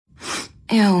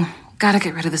Ew, gotta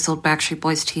get rid of this old Backstreet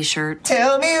Boys t-shirt.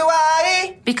 Tell me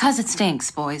why. Because it stinks,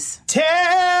 boys.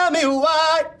 Tell me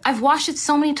why. I've washed it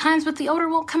so many times, but the odor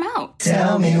won't come out.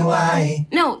 Tell me why.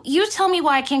 No, you tell me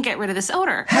why I can't get rid of this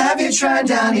odor. Have you tried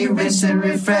Downy Rinse and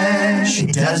Refresh?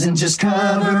 It doesn't just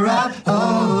cover up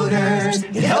odors,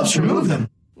 it helps remove them.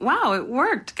 Wow, it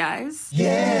worked, guys.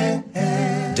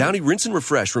 Yeah. Downy Rinse and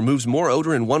Refresh removes more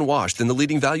odor in one wash than the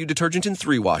leading value detergent in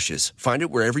 3 washes. Find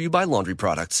it wherever you buy laundry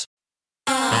products.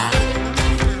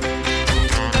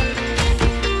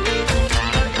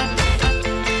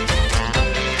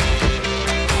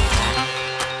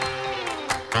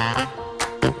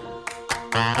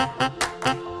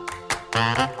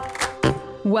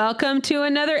 Welcome to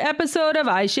another episode of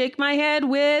I Shake My Head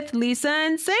with Lisa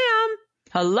and Sam.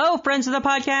 Hello, friends of the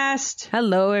podcast.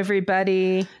 Hello,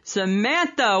 everybody.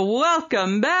 Samantha,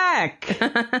 welcome back.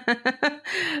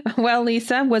 Well,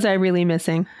 Lisa, was I really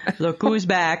missing? Look who's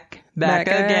back. Back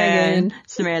again.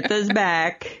 Samantha's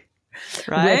back.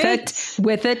 Right?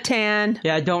 With a tan.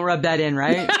 Yeah, don't rub that in,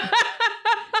 right?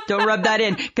 Don't rub that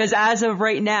in, because as of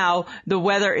right now, the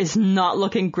weather is not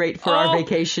looking great for our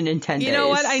vacation in 10 days. You know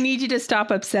what? I need you to stop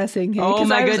obsessing. Hey? Oh,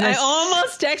 my goodness. I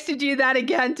almost texted you that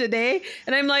again today,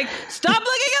 and I'm like, stop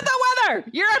looking at the weather.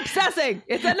 You're obsessing.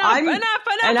 It's enough, enough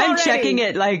And I'm already. checking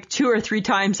it like 2 or 3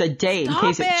 times a day in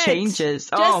case it changes.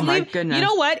 My goodness. You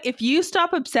know what? If you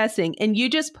stop obsessing and you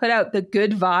just put out the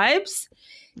good vibes,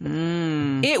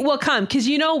 it will come. Because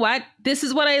you know what? This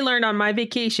is what I learned on my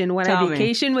vacation. When I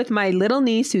vacation with my little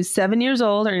niece, who's 7 years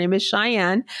old, her name is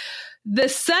Cheyenne. The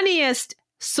sunniest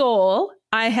soul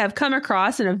I have come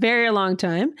across in a very long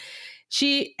time.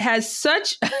 She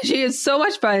is so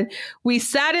much fun. We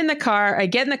sat in the car. I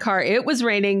get in the car. It was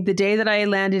raining the day that I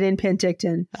landed in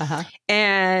Penticton.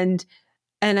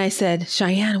 And I said,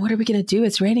 Cheyenne, what are we going to do?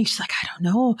 It's raining. She's like, I don't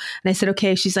know. And I said,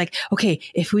 okay. She's like, okay,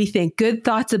 if we think good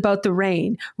thoughts about the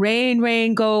rain,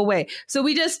 rain, go away. So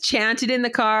we just chanted in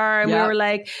the car and we were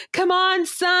like, come on,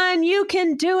 son, you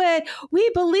can do it.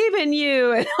 We believe in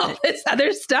you and all this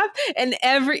other stuff. And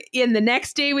the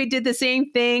next day we did the same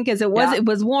thing because it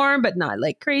was warm, but not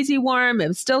like crazy warm. It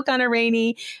was still kind of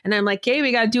rainy. And I'm like, okay,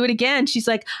 we got to do it again. She's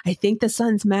like, I think the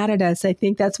sun's mad at us. I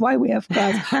think that's why we have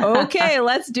class. Okay,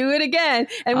 let's do it again.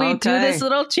 And we do this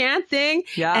little chant thing.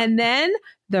 Yeah. And then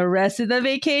the rest of the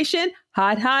vacation,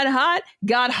 hot,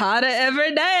 got hotter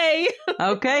every day.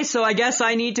 Okay, so I guess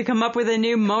I need to come up with a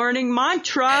new morning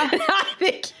mantra. I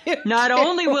think Not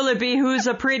only will it be who's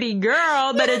a pretty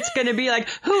girl, but it's going to be like,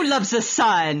 who loves the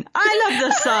sun? I love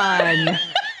the sun.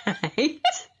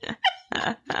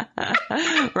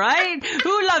 Right?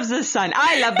 Who loves the sun?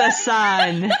 I love the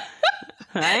sun.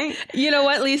 Right? You know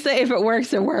what, Lisa? If it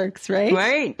works, it works, right?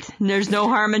 Right. There's no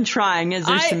harm in trying, is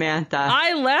there, Samantha?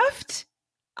 I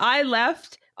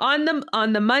left on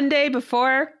the Monday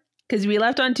before, because we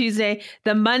left on Tuesday.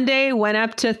 The Monday went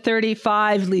up to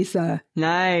 35, Lisa.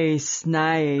 Nice.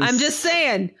 I'm just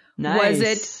saying.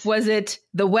 Nice. Was it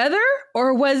the weather,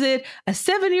 or was it a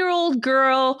 7-year-old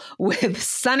girl with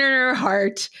sun in her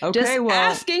heart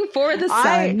asking for the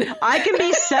sun? I can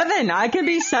be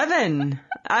 7.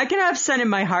 I can have sun in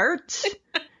my heart.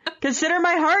 Consider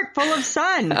my heart full of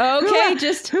sun. Okay,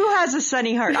 who has a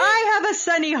sunny heart? I have a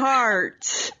sunny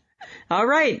heart. All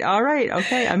right.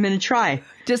 Okay, I'm going to try.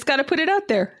 Just got to put it out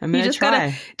there. I'm going to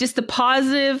try. Just the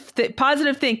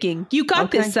positive thinking. You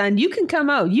got this, son. You can come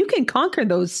out. You can conquer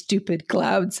those stupid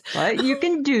clouds. Right? You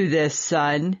can do this,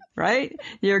 son. Right?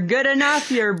 You're good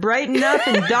enough. You're bright enough,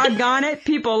 and doggone it,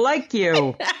 people like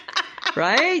you.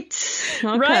 Right?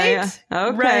 Okay.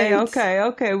 Right.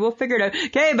 Okay. We'll figure it out.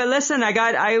 Okay, but listen,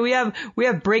 we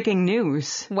have breaking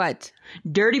news. What?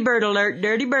 Dirty bird alert.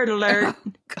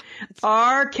 Oh,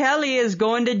 R. Kelly is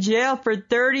going to jail for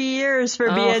 30 years for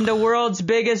being the world's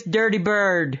biggest dirty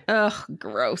bird. Ugh,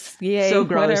 gross. Yay. So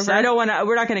gross. Whatever.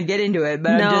 We're not going to get into it,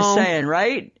 but I'm just saying,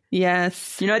 right?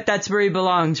 Yes. You know what? That's where he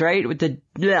belongs, right? With the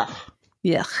ugh.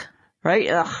 Yeah. Right?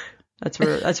 Ugh. That's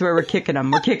where we're kicking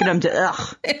him. We're kicking him to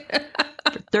ugh.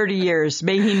 For 30 years.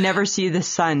 May he never see the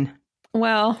sun.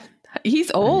 Well,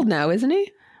 he's old now, isn't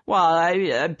he? Well,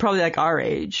 I probably like our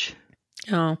age.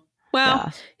 Oh.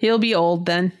 Well, he'll be old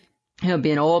then. He'll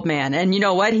be an old man. And you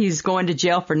know what? He's going to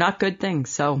jail for not good things.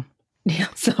 So. Yeah,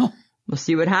 so. We'll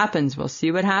see what happens. Right?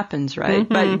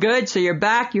 Mm-hmm. But good. So you're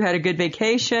back. You had a good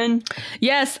vacation.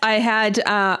 Yes, I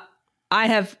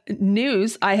have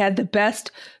news. I had the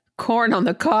best corn on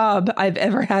the cob I've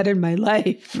ever had in my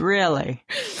life. Really?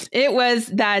 It was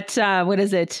that, what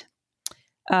is it?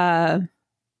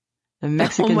 The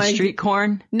Mexican street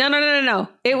corn? No.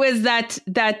 It was that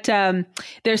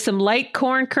there's some light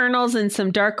corn kernels and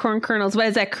some dark corn kernels. What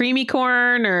is that, creamy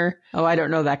corn or? Oh, I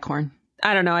don't know that corn.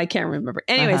 I don't know. I can't remember.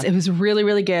 Anyways, it was really,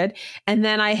 really good. And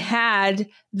then I had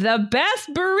the best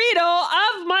burrito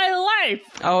of my life.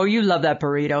 Oh, you love that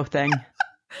burrito thing.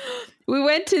 We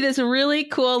went to this really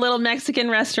cool little Mexican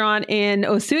restaurant in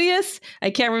Osuyas.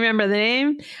 I can't remember the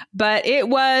name, but it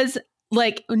was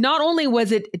like, not only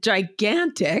was it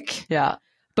gigantic, Yeah.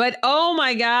 but oh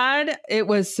my God, it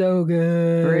was so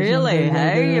good. Really? So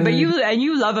Hey, good. but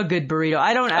you love a good burrito.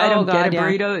 I don't God, get a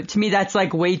burrito. To me, that's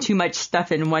like way too much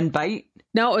stuff in one bite.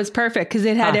 No, it was perfect because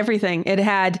it had everything. It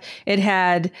had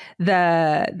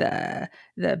the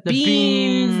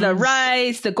beans, the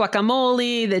rice, the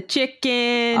guacamole, the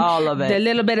chicken, all of it. the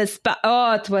little bit of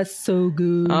oh, it was so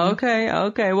good.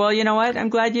 Okay. Well, you know what? I'm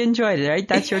glad you enjoyed it. Right?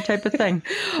 That's your type of thing.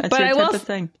 That's your type of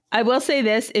thing. I will say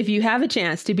this: if you have a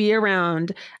chance to be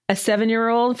around a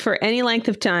 7-year-old for any length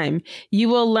of time, you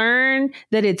will learn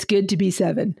that it's good to be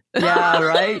 7.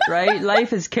 Yeah. Right.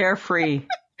 Life is carefree.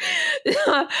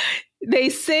 They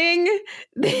sing,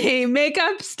 they make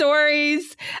up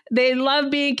stories, they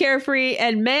love being carefree,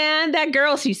 and man, that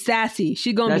girl, she's sassy.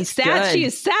 She's gonna be sassy. She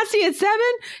is sassy at 7.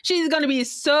 She's gonna be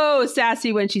so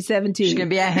sassy when she's 17. She's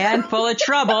gonna be a handful of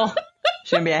trouble.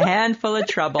 She's gonna be a handful of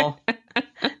trouble.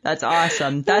 That's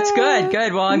awesome. That's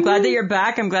good. Well, I'm glad that you're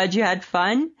back. I'm glad you had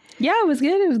fun. Yeah, it was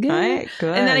good. It was good. All right,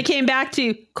 good. And then I came back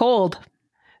to cold.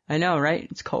 I know, right?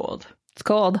 It's cold. It's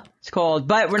cold. It's cold,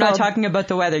 but we're not talking about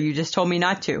the weather. You just told me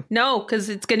not to. No, because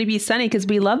it's going to be sunny because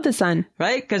we love the sun.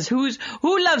 Right? Because who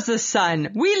loves the sun?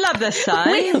 We love the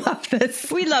sun. We love this.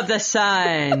 We love the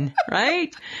sun,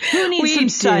 right? Who needs some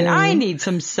sun? I need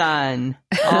some sun.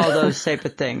 All those type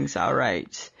of things. All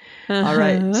right. All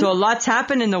right. So a lot's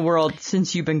happened in the world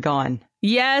since you've been gone.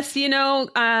 Yes,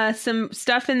 some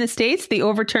stuff in the States, the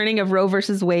overturning of Roe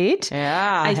versus Wade.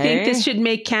 Yeah. I think this should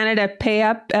make Canada pay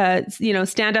up,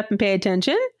 stand up and pay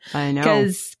attention. I know.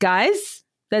 Because, guys,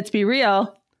 let's be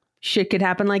real, shit could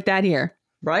happen like that here.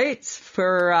 Right.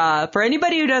 For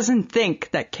anybody who doesn't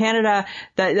think that Canada,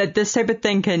 that this type of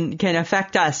thing can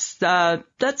affect us,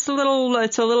 it's a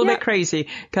little bit crazy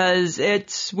because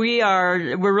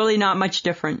we're really not much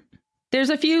different. There's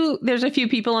a few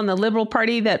people in the Liberal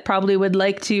Party that probably would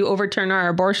like to overturn our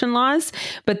abortion laws,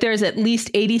 but there's at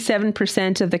least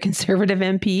 87% of the Conservative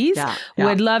MPs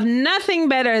would love nothing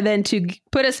better than to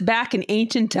put us back in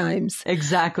ancient times.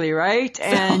 Exactly, right?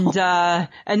 And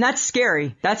that's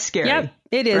scary. That's scary. Yep,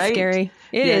 it is scary.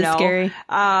 It is scary.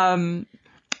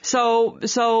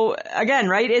 So again,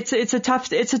 right? It's a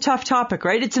tough topic,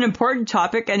 right? It's an important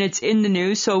topic and it's in the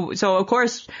news. So of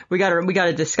course we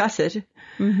gotta discuss it.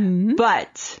 Mm-hmm.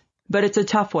 But it's a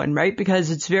tough one, right? Because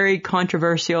it's very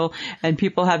controversial and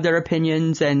people have their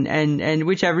opinions and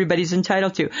which everybody's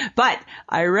entitled to. But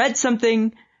I read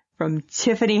something from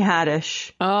Tiffany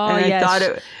Haddish. Oh, and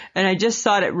yes. I just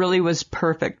thought it really was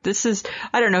perfect. This is,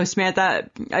 I don't know, Samantha,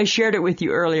 I shared it with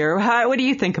you earlier. What do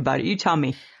you think about it? You tell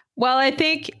me. Well, I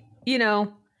think,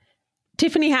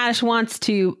 Tiffany Haddish wants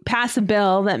to pass a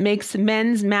bill that makes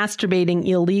men's masturbating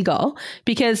illegal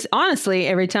because honestly,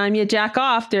 every time you jack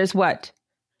off, there's what?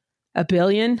 A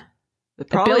billion?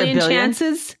 Probably a billion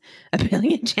chances? A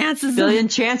billion chances? A billion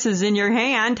chances in your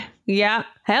hand. Yeah.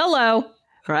 Hello.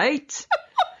 Right?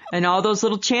 And all those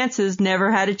little chances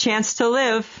never had a chance to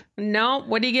live. No.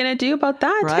 What are you going to do about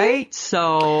that? Right? Hey?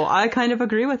 So I kind of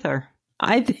agree with her.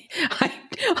 I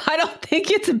don't think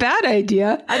it's a bad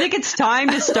idea. I think it's time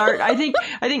to start. I think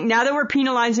now that we're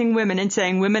penalizing women and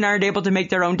saying women aren't able to make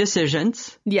their own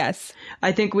decisions. Yes.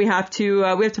 I think we have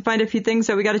to find a few things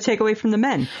that we got to take away from the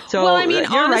men. So well, I mean,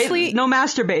 you're honestly, right, no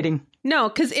masturbating. No,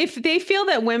 because if they feel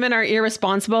that women are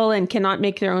irresponsible and cannot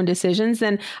make their own decisions,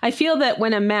 then I feel that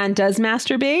when a man does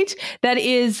masturbate, that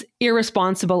is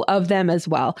irresponsible of them as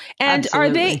well. And Absolutely.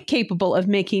 Are they capable of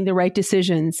making the right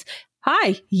decisions?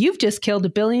 Hi, you've just killed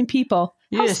 1 billion people.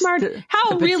 How smart,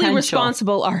 how really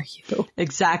responsible are you?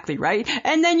 Exactly, right?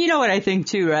 And then you know what I think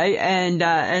too, right? And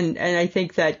I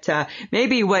think that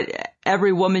maybe what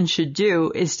every woman should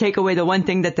do is take away the one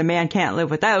thing that the man can't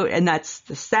live without, and that's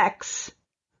the sex.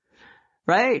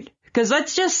 Right? Because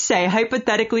let's just say,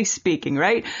 hypothetically speaking,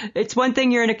 right? It's one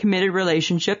thing you're in a committed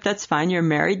relationship. That's fine. You're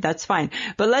married. That's fine.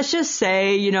 But let's just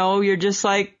say, you're just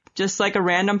like a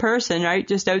random person, right?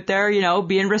 Just out there,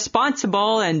 being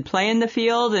responsible and playing the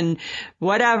field and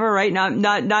whatever, right?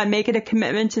 Not making a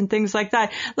commitment and things like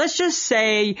that. Let's just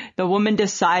say the woman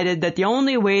decided that the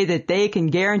only way that they can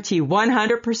guarantee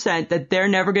 100% that they're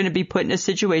never going to be put in a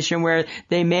situation where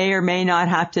they may or may not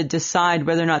have to decide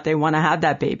whether or not they want to have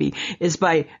that baby is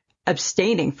by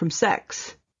abstaining from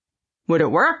sex. Would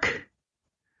it work?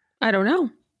 I don't know.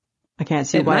 I can't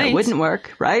see why it wouldn't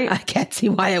work, right? I can't see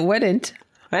why it wouldn't.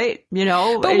 right? You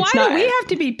know, But why do we have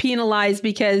to be penalized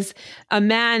because a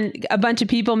bunch of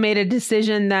people made a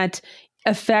decision that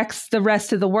affects the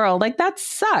rest of the world? Like, that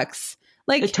sucks.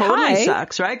 Like, it totally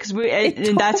sucks, right? Because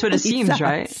and that's what it seems, sucks.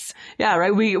 Right? Yeah,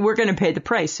 right. We're going to pay the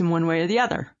price in one way or the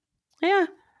other. Yeah.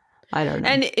 I don't know.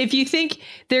 And if you think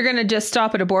they're going to just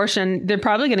stop at abortion, they're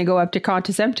probably going to go up to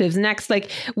contraceptives next. Like,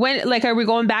 are we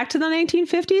going back to the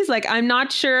 1950s? Like, I'm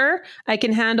not sure I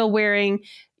can handle wearing,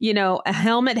 a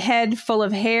helmet head full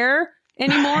of hair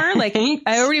anymore. Like,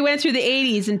 I already went through the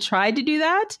 80s and tried to do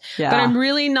that, but I'm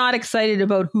really not excited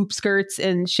about hoop skirts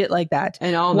and shit like that.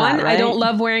 And all that, right? I don't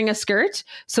love wearing a skirt,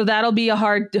 so that'll be a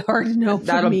hard no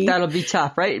for me. That'll be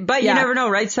tough, right? But you never know,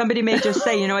 right? Somebody may just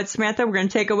say, you know what, Samantha, we're going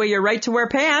to take away your right to wear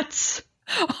pants.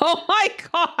 Oh my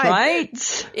God.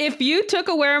 Right? If you took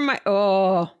away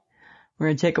we're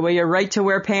going to take away your right to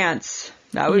wear pants.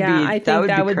 That would be, I think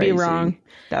that would crazy. be wrong.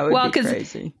 That would be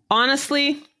crazy.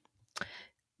 Honestly,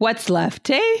 what's left,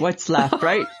 eh? What's left,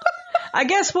 right? I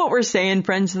guess what we're saying,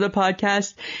 friends of the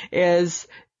podcast, is,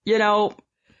 I don't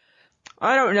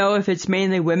know if it's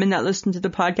mainly women that listen to the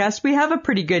podcast. We have a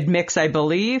pretty good mix, I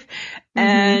believe. Mm-hmm.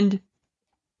 And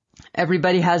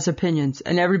everybody has opinions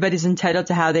and everybody's entitled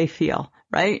to how they feel,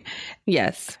 right?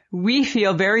 Yes. We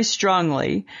feel very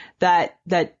strongly that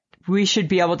we should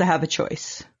be able to have a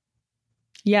choice.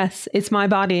 Yes, it's my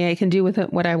body. I can do with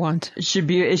it what I want. It should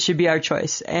be our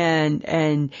choice.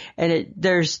 And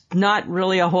there's not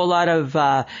really a whole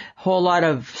lot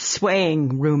of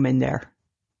swaying room in there.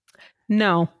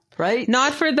 No. Right?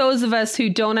 Not for those of us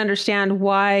who don't understand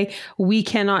why we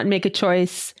cannot make a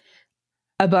choice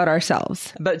about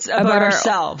ourselves. About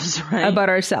ourselves, right? About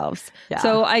ourselves. Yeah.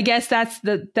 So I guess that's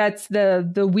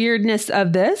the weirdness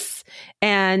of this.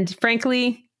 And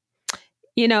frankly,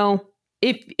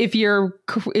 if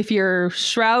you're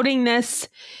shrouding this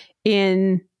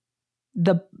in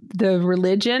the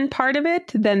religion part of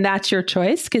it, then that's your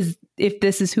choice. Because if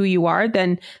this is who you are,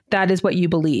 then that is what you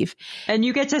believe, and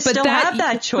you get to still have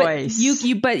that choice.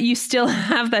 But you still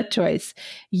have that choice.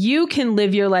 You can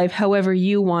live your life however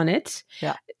you want it.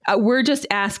 Yeah, we're just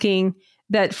asking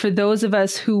that for those of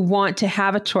us who want to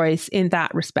have a choice in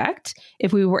that respect,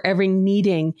 if we were ever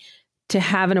needing to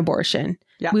have an abortion.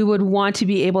 Yeah. We would want to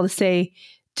be able to say,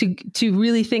 to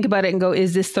really think about it and go,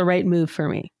 is this the right move for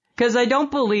me? Because I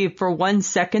don't believe for one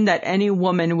second that any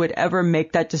woman would ever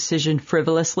make that decision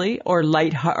frivolously or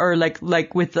with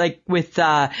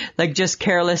just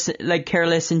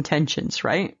careless intentions,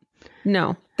 right?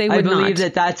 No, they would not. I believe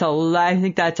I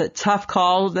think that's a tough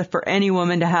call for any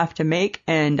woman to have to make.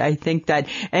 And I think that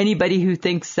anybody who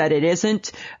thinks that it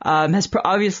isn't, has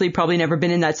obviously probably never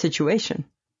been in that situation.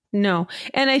 No.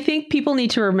 And I think people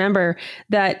need to remember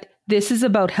that this is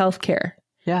about healthcare.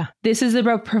 Yeah. This is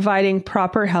about providing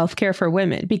proper healthcare for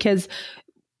women, because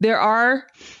there are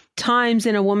times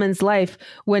in a woman's life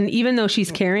when, even though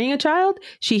she's carrying a child,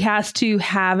 she has to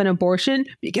have an abortion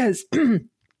because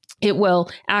it will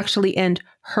actually end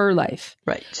her life.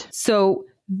 Right. So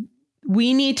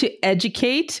we need to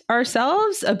educate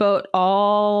ourselves about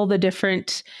all the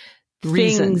different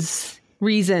reasons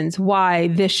why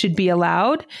this should be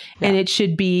allowed, and it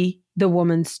should be the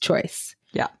woman's choice.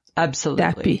 Yeah,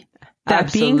 absolutely.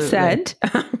 That being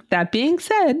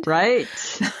said, right.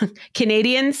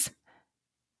 Canadians,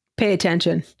 pay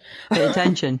attention. Pay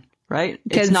attention, right?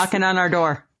 It's knocking on our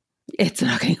door. It's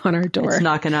knocking on our door. It's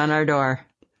knocking on our door.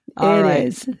 It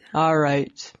is. All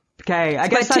right. Okay. I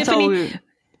guess that's all we...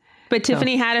 But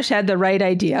Tiffany Haddish had the right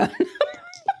idea.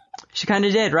 She kind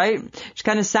of did, right? She's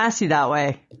kind of sassy that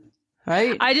way.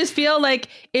 Right. I just feel like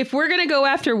if we're going to go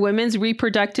after women's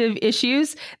reproductive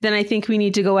issues, then I think we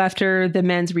need to go after the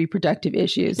men's reproductive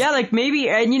issues. Yeah, like maybe,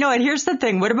 and and here's the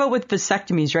thing. What about with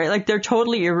vasectomies, right? Like they're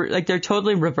totally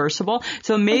reversible.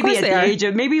 So maybe at the age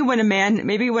of, maybe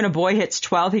when a boy hits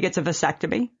 12, he gets a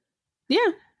vasectomy.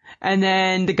 Yeah. And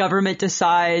then the government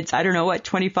decides, I don't know what,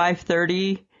 25,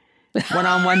 30,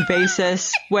 one-on-one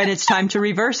basis when it's time to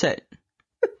reverse it.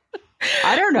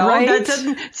 I don't know. Right? That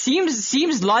doesn't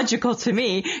seems logical to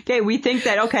me. Okay, we think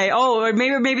that or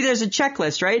maybe there's a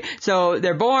checklist, right? So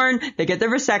they're born, they get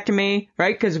their vasectomy,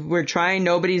 right? Because we're trying,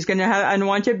 nobody's going to have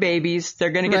unwanted babies.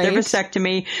 They're going to get their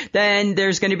vasectomy. Then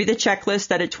there's going to be the checklist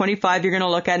that at 25 you're going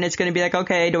to look at, and it's going to be like,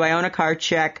 okay, do I own a car?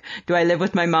 Check. Do I live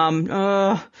with my mom?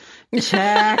 Oh,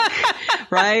 check.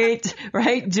 Right?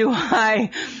 Do I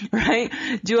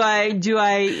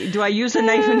use a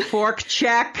knife and fork?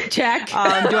 Check. Do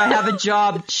I have a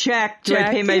job? Check. Do I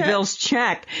pay my bills?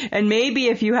 Check. And maybe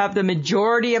if you have the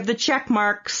majority of the check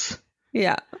marks,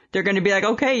 Yeah. They're going to be like,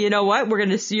 okay, you know what?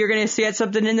 You're going to see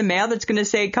something in the mail that's going to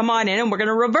say, come on in, and we're going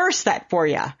to reverse that for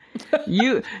you.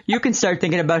 You can start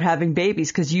thinking about having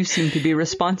babies because you seem to be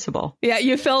responsible. Yeah,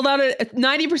 you filled out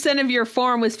 90% of your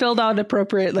form was filled out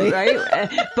appropriately. Right?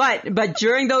 But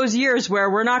during those years where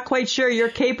we're not quite sure you're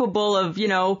capable of,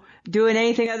 doing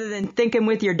anything other than thinking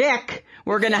with your dick,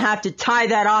 we're going to have to tie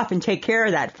that off and take care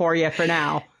of that for you for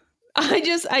now. I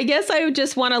guess I would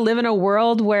just want to live in a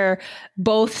world where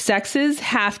both sexes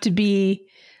have to be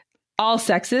all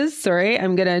sexes. Sorry,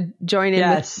 I'm going to join in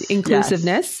with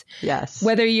inclusiveness. Yes.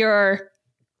 Whether you're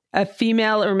a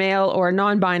female or male or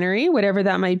non-binary, whatever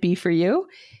that might be for you.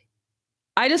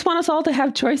 I just want us all to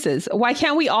have choices. Why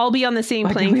can't we all be on the same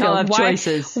playing field?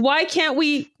 Choices? Why can't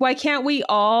we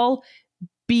all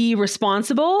be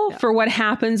responsible for what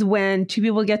happens when two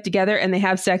people get together and they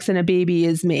have sex and a baby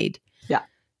is made? Yeah.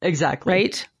 Exactly.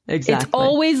 Right? Exactly. It's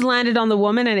always landed on the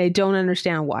woman, and I don't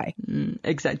understand why.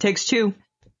 Exactly. Takes two.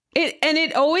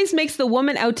 It always makes the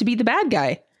woman out to be the bad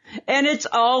guy. And it's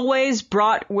always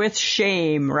brought with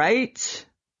shame, right?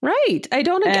 Right. I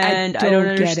don't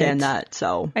understand that.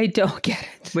 So I don't get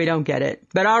it. We don't get it.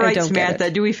 But all right,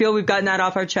 Samantha, do we feel we've gotten that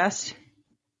off our chest?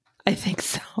 I think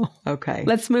so. Okay.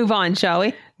 Let's move on, shall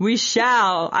we? We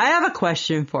shall. I have a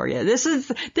question for you.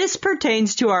 This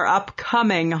pertains to our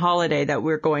upcoming holiday that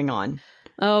we're going on.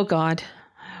 Oh, God.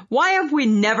 Why have we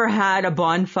never had a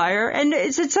bonfire? And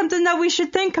is it something that we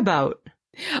should think about?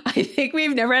 I think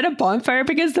we've never had a bonfire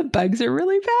because the bugs are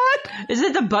really bad. Is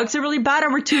it the bugs are really bad,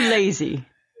 or we're too lazy?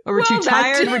 Or we're too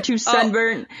tired? We're too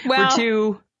sunburnt? We're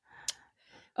too...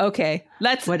 Okay,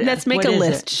 let's make a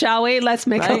list, shall we? Let's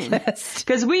make a list.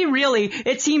 Because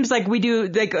it seems like we do,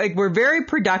 like we're very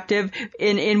productive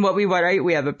in what we want, right?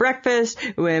 We have a breakfast,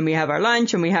 when we have our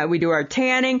lunch, and we do our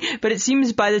tanning. But it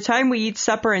seems by the time we eat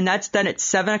supper and that's done at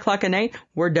 7:00 at night,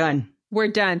 we're done. We're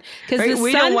done. Because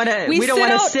we don't want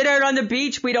to sit out on the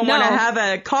beach. We don't want to have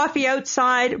a coffee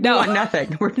outside. We want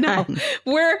nothing. We're done.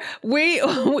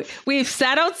 We've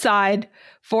sat outside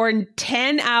for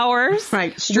 10 hours.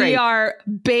 Right, straight. We are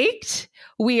baked.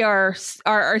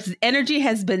 Our energy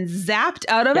has been zapped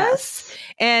out of us.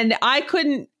 And I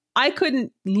couldn't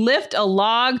lift a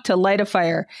log to light a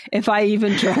fire if I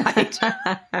even tried.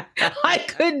 I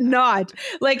could not.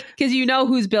 Because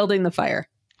who's building the fire?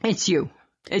 It's you.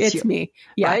 It's me.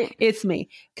 Yeah, right? It's me.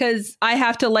 Because I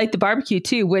have to light the barbecue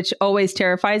too, which always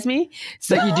terrifies me.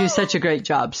 So, but you do such a great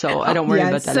job, so I don't worry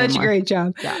about that anymore. Such a great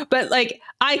job. Yeah. But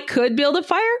I could build a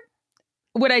fire.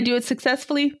 Would I do it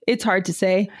successfully? It's hard to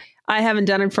say. I haven't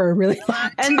done it for a really long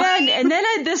time. And then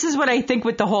this is what I think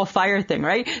with the whole fire thing,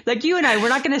 right? Like you and I, we're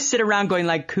not going to sit around going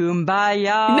like,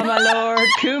 Kumbaya, my Lord,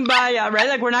 Kumbaya,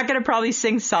 right? We're not going to probably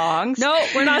sing songs. No,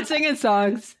 we're not singing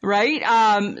songs. Right?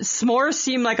 S'mores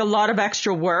seem like a lot of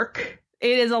extra work.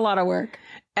 It is a lot of work.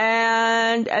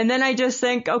 And then I just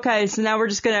think, okay, so now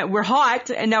we're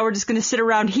hot, and now we're just going to sit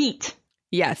around heat.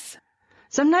 Yes.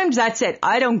 Sometimes that's it.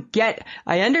 I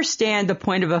understand the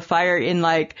point of a fire in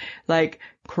like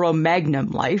Cro-Magnon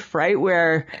life, right?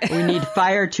 Where we need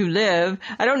fire to live.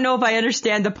 I don't know if I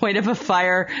understand the point of a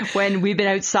fire when we've been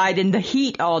outside in the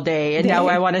heat all day and now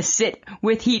I want to sit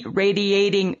with heat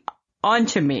radiating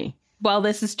onto me. Well,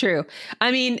 this is true.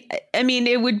 I mean,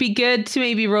 it would be good to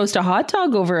maybe roast a hot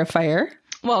dog over a fire.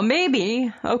 Well,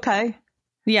 maybe. Okay.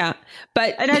 Yeah.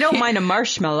 And I don't mind a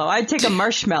marshmallow. I'd take a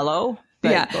marshmallow.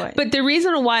 But the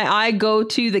reason why I go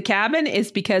to the cabin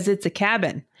is because it's a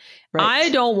cabin. Right. I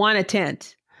don't want a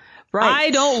tent. Right. I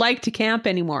don't like to camp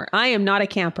anymore. I am not a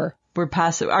camper. We're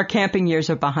past our camping years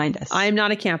are behind us. I am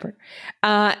not a camper.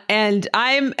 And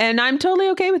I'm totally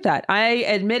okay with that. I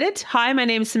admit it. Hi, my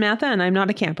name is Samantha and I'm not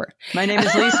a camper. My name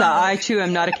is Lisa. I too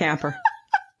am not a camper.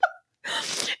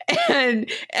 And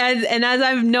as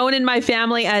I've known in my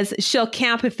family as she'll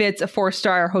camp if it's a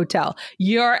 4-star hotel.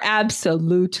 You're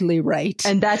absolutely right.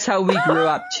 And that's how we grew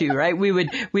up too, right?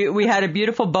 We had a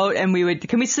beautiful boat and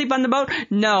can we sleep on the boat?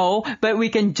 No, but we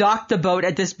can dock the boat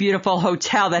at this beautiful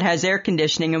hotel that has air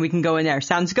conditioning and we can go in there.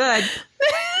 Sounds good.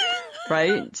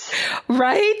 Right?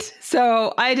 Right?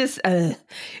 So I just,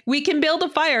 we can build a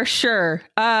fire. Sure.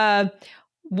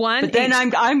 But then I'm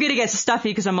going to get stuffy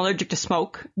because I'm allergic to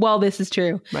smoke. Well, this is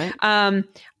true. Right.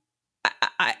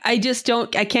 I just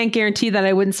I can't guarantee that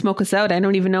I wouldn't smoke us out. I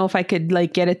don't even know if I could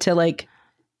get it to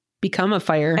become a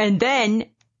fire. And then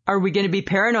are we going to be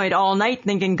paranoid all night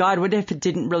thinking, God, what if it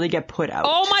didn't really get put out?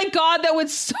 Oh my God, that would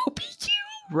so be you.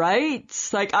 Right?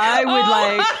 I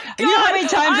would you know how many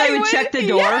times I would check the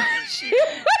door? Yeah.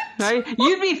 Right?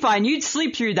 You'd be fine. You'd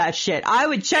sleep through that shit. I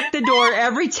would check the door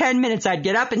every 10 minutes. I'd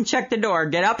get up and check the door,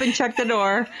 get up and check the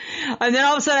door. And then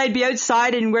all of a sudden I'd be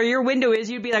outside, and where your window is,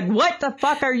 you'd be like, what the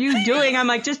fuck are you doing? I'm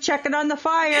like, just checking on the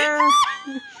fire.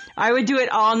 I would do it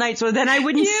all night, so then I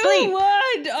wouldn't sleep. You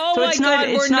would. Oh So my it's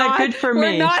God. not good for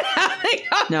We're me. not having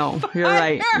a No, fire. you're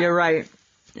right. You're right.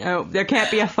 No, there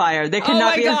can't be a fire. There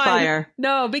cannot be a fire.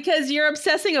 No, because you're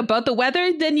obsessing about the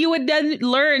weather, then you would then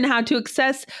learn how to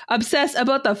obsess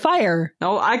about the fire.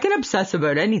 No, I can obsess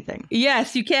about anything,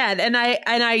 Yes, you can. And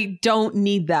I don't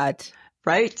need that.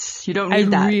 right? You don't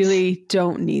need that. I really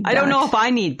don't need that. I don't know if I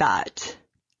need that.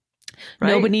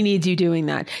 Right? Nobody needs you doing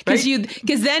that. Because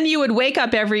then you would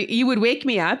wake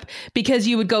me up because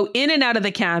you would go in and out of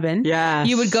the cabin. Yes.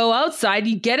 You would go outside,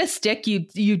 you get a stick,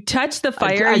 you touch the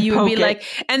fire, I'd you would be poke it.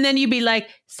 like, and then you'd be like,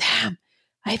 Sam,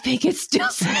 I think it's still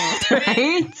smoldering.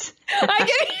 Right? I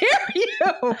can hear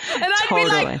you. And I'd be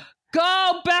Totally. like,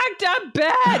 go back to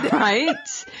bed.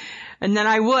 Right? And then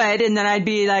I would, and then I'd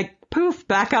be like, poof,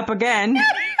 back up again.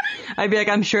 I'd be like,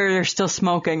 I'm sure they're still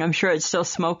smoking. I'm sure it's still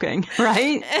smoking.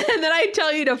 Right? And then I'd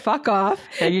tell you to fuck off.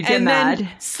 Yeah, you'd get and mad. Then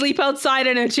sleep outside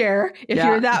in a chair if Yeah.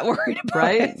 you're that worried about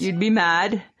Right? it. You'd be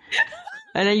mad.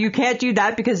 And then you can't do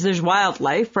that because there's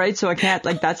wildlife, right? So I can't,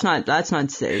 like, that's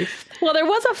not safe. Well, there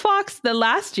was a fox the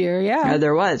last year, yeah. Yeah,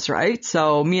 there was, right?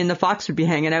 So me and the fox would be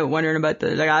hanging out wondering about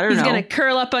I don't He's know. going to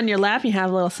curl up on your lap and you have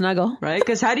a little snuggle. Right?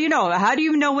 Because how do you know? How do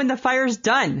you know when the fire's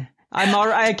done? I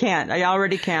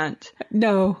already can't.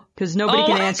 No. Because nobody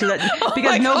can answer that.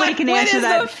 Because my nobody God, can when answer is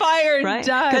that. the fire right?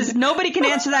 done? Because nobody can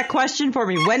answer that question for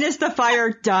me. When is the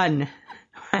fire done?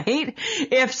 Right?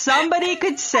 If somebody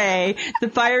could say the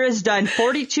fire is done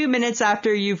 42 minutes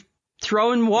after you've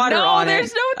thrown water No, on it.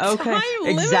 there's no time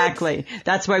limit. Exactly.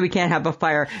 That's why we can't have a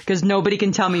fire. Because nobody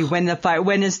can tell me when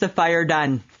is the fire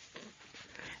done.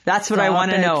 That's what I Stop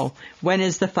want to it. know. When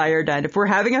is the fire done? If we're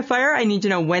having a fire, I need to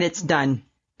know when it's done.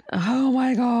 Oh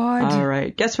my God. All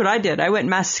right. Guess what I did? I went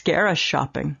mascara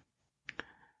shopping.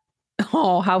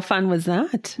 Oh, how fun was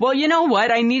that? Well, you know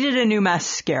what? I needed a new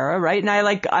mascara, right? And I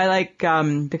like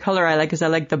the color I like is I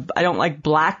don't like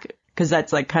black because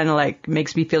that's like kind of like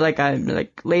makes me feel like I'm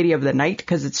like lady of the night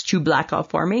because it's too black off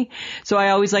for me. So I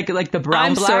always like the brown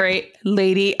I'm black. sorry,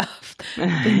 lady of the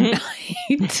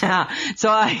night. Yeah. So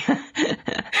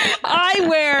I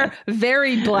wear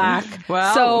very black.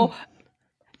 Well, so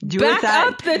do back with that,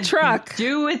 up the truck.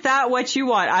 Do with that what you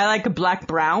want. I like a black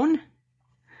brown.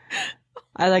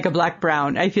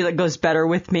 I feel it goes better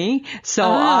with me. So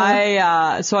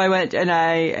I went and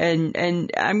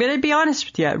I'm going to be honest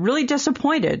with you, really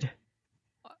disappointed.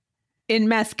 In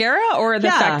mascara or the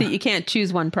Yeah. fact that you can't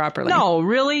choose one properly? No,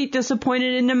 really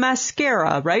disappointed in the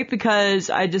mascara, right? Because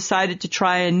I decided to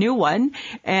try a new one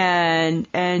and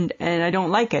I don't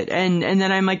like it. And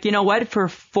then I'm like, you know what? For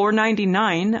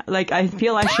 $4.99, like I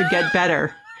feel I should get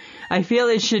better. I feel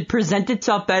it should present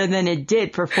itself better than it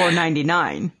did for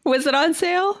 $4.99. Was it on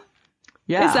sale?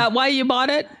 Yeah. Is that why you bought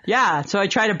it? Yeah. So I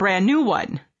tried a brand new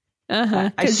one. Uh-huh.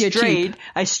 I 'Cause you're cheap.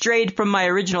 strayed from my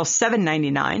original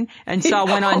 $7.99 and saw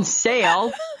one on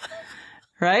sale.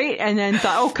 Right? And then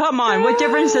thought, oh, come on. What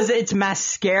difference does it? It's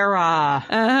mascara.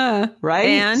 Uh-huh.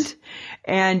 Right?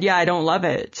 And yeah, I don't love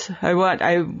it. I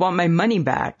want my money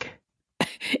back.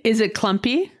 Is it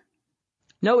clumpy?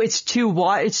 No, it's too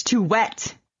wet. It's too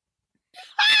wet.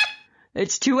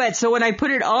 It's too wet. So when I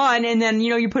put it on and then,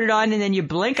 you put it on and then you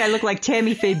blink, I look like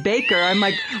Tammy Faye Baker. I'm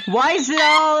like, why is it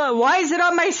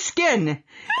on my skin?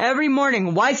 Every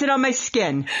morning, why is it on my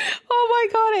skin? Oh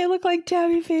my God, I look like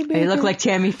Tammy Faye Baker. I look like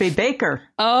Tammy Faye Baker.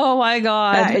 Oh my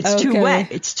God. Yeah, it's too wet.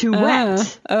 It's too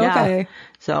wet. Okay. Yeah.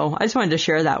 So I just wanted to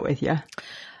share that with you.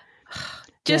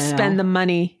 Just spend the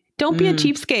money. Don't be a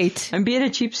cheapskate. I'm being a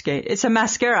cheapskate. It's a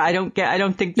mascara. I don't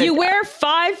think that You wear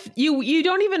you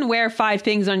don't even wear 5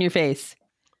 things on your face.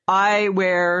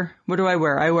 what do I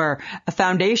wear? I wear a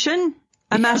foundation,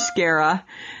 a mascara.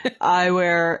 I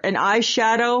wear an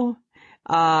eyeshadow,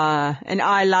 an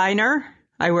eyeliner.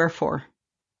 I wear 4.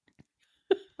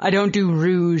 I don't do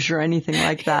rouge or anything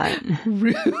like that.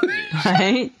 Rouge.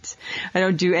 Right? I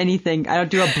don't do anything. I don't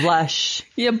do a blush.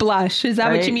 You blush. Is that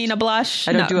what you Right. mean, a blush?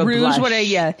 I don't do a rouge. blush. What are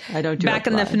you? I don't do Back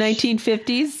a in the blush.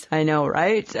 1950s? I know,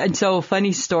 right? And so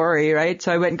funny story, right?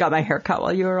 So I went and got my hair cut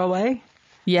while you were away.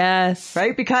 Yes.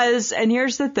 Right? Because, and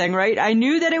here's the thing, right? I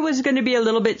knew that it was going to be a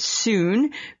little bit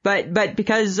soon, but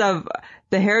because of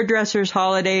the hairdresser's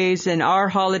holidays and our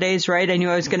holidays, right? I knew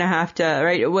I was going to have to,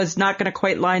 right? It was not going to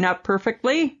quite line up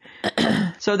perfectly.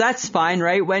 So that's fine,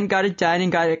 right? Went, got it done and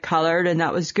got it colored and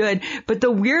that was good. But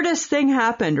the weirdest thing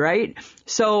happened, right?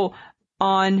 So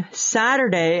on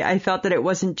Saturday, I felt that it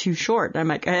wasn't too short. I'm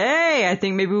like, hey, I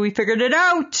think maybe we figured it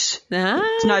out.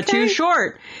 It's not too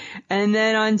short. And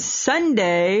then on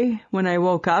Sunday, when I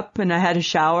woke up and I had a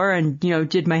shower and,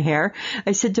 did my hair,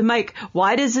 I said to Mike,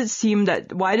 why does it seem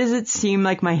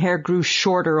like my hair grew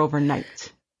shorter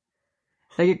overnight?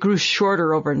 Like it grew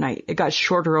shorter overnight. It got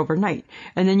shorter overnight.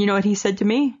 And then you know what he said to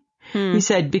me? He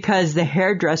said, because the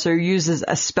hairdresser uses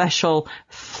a special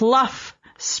fluff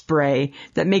spray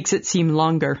that makes it seem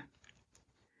longer.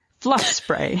 Fluff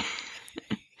spray.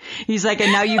 He's like,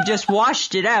 and now you've just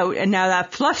washed it out, and now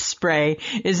that fluff spray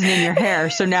isn't in your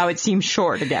hair, so now it seems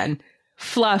short again.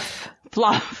 Fluff.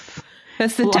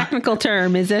 That's the technical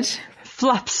term, is it?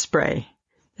 Fluff spray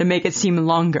to make it seem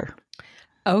longer.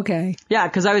 Okay. Yeah,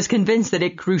 because I was convinced that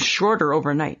it grew shorter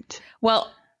overnight.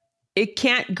 Well, it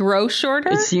can't grow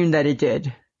shorter? It seemed that it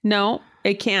did. No,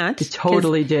 it can't. It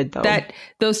totally did, though.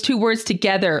 Those two words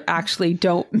together actually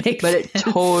don't make sense. But it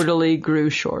totally grew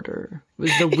shorter. It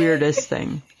was the weirdest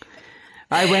thing.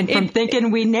 I went from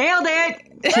thinking we nailed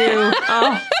it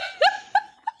to,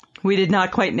 we did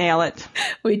not quite nail it.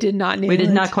 We did not nail it. We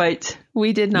did not quite.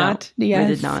 We did not. No, yes.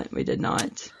 We did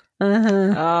not.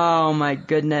 Uh-huh. Oh, my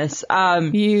goodness. I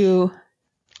feel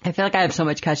like I have so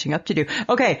much catching up to do.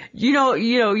 Okay. You're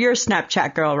a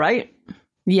Snapchat girl, right?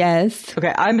 Yes.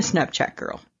 Okay. I'm a Snapchat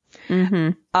girl.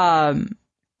 Mm-hmm.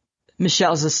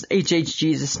 Michelle's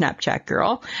HHG's a Snapchat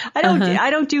girl. I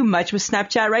don't do much with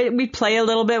Snapchat, right? We play a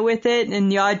little bit with it in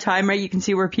the odd time, right? You can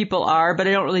see where people are, but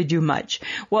I don't really do much.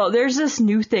 Well, there's this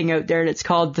new thing out there and it's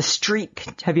called The Streak.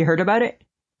 Have you heard about it?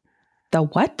 The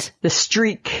what? The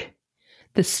Streak.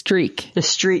 The Streak. The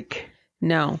Streak.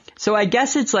 No. So I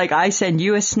guess it's like I send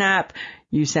you a snap,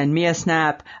 you send me a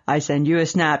snap, I send you a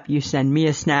snap, you send me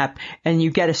a snap, and you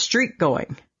get a streak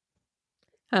going.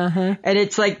 Uh-huh. And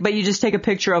it's like, but you just take a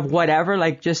picture of whatever,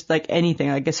 like just like anything.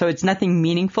 Like, so it's nothing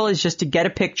meaningful. It's just to get a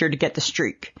picture to get the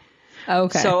streak.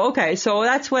 Okay. So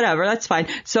that's whatever. That's fine.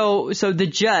 So the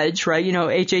judge, right?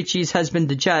 HHG's husband,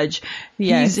 the judge.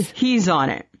 Yes. He's on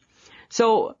it.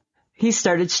 So he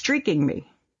started streaking me.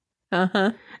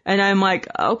 Uh-huh. And I'm like,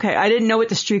 okay, I didn't know what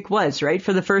the streak was, right?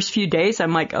 For the first few days,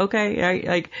 I'm like,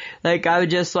 okay, like I would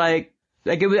just like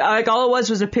it was like all it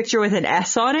was a picture with an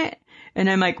S on it. And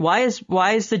I'm like, why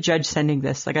is the judge sending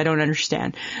this? Like, I don't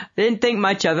understand. Didn't think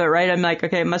much of it, right? I'm like,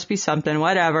 okay, it must be something,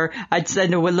 whatever. I'd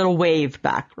send a little wave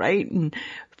back, right? And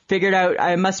figured out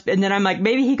and then I'm like,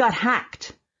 maybe he got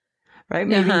hacked, right?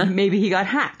 Maybe he got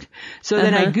hacked. So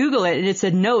then I Google it and it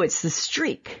said, no, it's the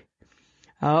streak.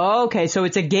 Okay, so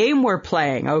it's a game we're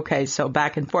playing. Okay, so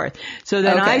back and forth. So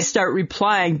then I start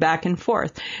replying back and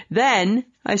forth. Then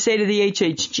I say to the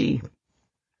HHG,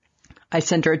 I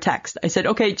sent her a text. I said,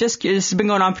 okay, this has been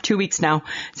going on for 2 weeks now.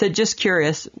 I said, just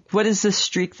curious, what is this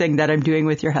streak thing that I'm doing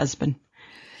with your husband?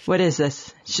 What is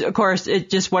this? Of course,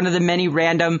 it's just one of the many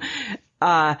random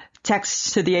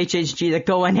texts to the HHG that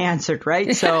go unanswered,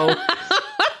 right?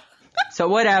 So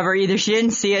whatever, either she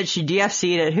didn't see it, she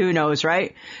DFC'd it, who knows,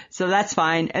 right? So that's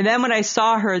fine. And then when I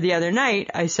saw her the other night,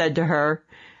 I said to her,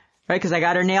 right, because I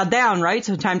got her nailed down, right?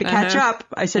 So time to catch up.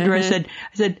 I said to her, I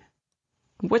said,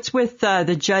 what's with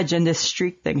the judge and this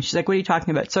streak thing? She's like, what are you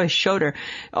talking about? So I showed her.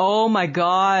 Oh my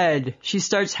God. She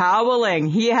starts howling.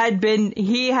 He had been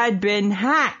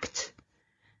hacked.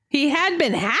 He had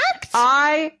been hacked?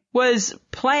 I was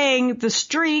playing the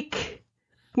streak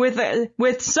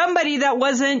with somebody that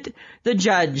wasn't the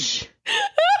judge.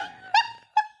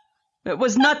 It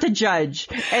was not the judge.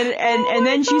 And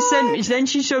then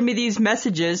she showed me these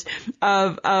messages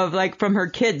of like from her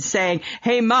kids saying,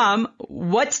 hey mom,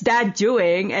 what's dad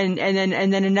doing? And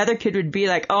then another kid would be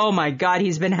like, oh my God,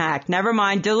 he's been hacked. Never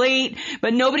mind, delete.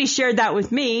 But nobody shared that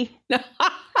with me.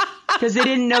 Because they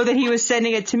didn't know that he was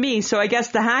sending it to me. So I guess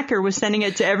the hacker was sending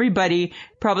it to everybody,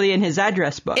 probably in his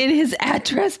address book. In his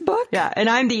address book? Yeah. And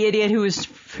I'm the idiot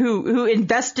who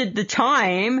invested the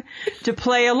time to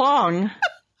play along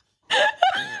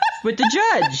with the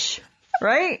judge,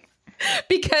 right?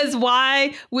 Because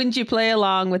why wouldn't you play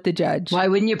along with the judge? Why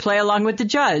wouldn't you play along with the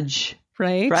judge?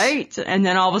 Right. Right. And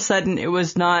then all of a sudden it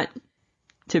was not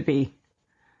to be.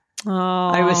 Oh.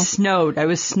 I was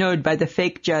snowed by the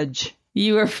fake judge.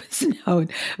 You were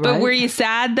snowed. But were you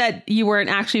sad that you weren't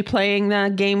actually playing the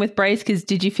game with Bryce? Because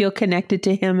did you feel connected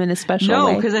to him in a special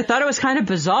way? No, because I thought it was kind of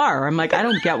bizarre. I'm like, I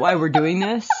don't get why we're doing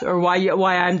this or why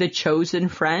I'm the chosen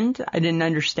friend. I didn't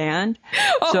understand.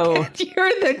 So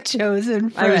you're the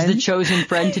chosen friend. I was the chosen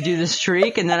friend to do the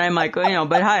streak. And then I'm like,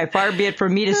 but hi, far be it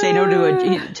from me to say no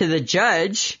to the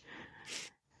judge.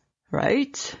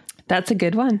 Right? That's a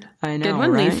good one. I know. Good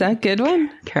one, right? Lisa. Good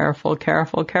one.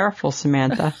 Careful,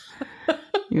 Samantha.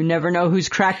 You never know who's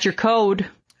cracked your code.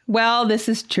 Well, this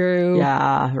is true.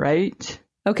 Yeah, right?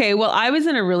 Okay, well, I was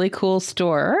in a really cool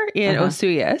store in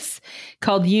Osoyoos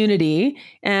called Unity,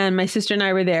 and my sister and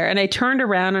I were there, and I turned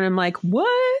around and I'm like,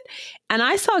 what? And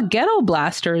I saw ghetto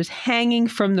blasters hanging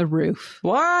from the roof.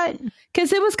 What?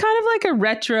 Because it was kind of like a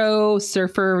retro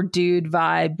surfer dude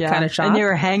vibe kind of shop. And they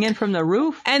were hanging from the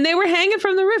roof? And they were hanging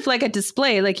from the roof like a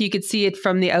display, like you could see it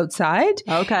from the outside.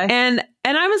 Okay. And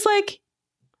I was like,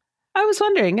 I was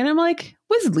wondering, and I'm like,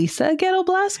 was Lisa a ghetto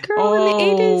blast girl in the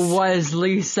 80s? Oh, was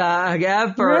Lisa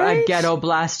ever a ghetto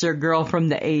blaster girl from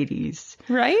the 80s?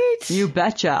 Right? You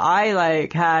betcha. I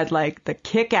had the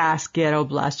kick-ass ghetto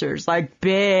blasters, like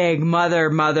big mother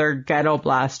ghetto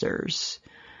blasters.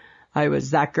 I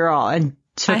was that girl and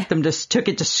took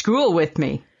it to school with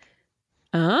me.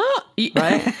 Oh,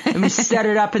 right? And we set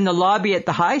it up in the lobby at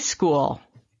the high school.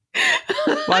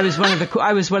 Well, I was one of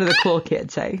the cool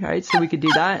kids, right? So we could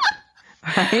do that.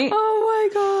 Right? Oh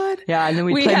my God. Yeah, and then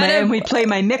we'd play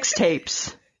my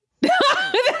mixtapes.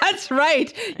 That's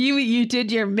right. You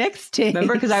did your mixtape.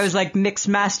 Remember? Because I was like Mix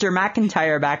Master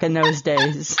McIntyre back in those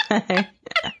days.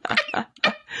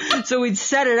 So we'd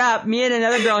set it up, me and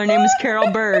another girl, her name was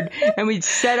Carol Bird, and we'd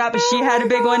set up, she had a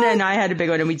big one and I had a big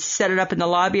one, and we'd set it up in the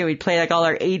lobby and we'd play like all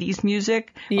our 80s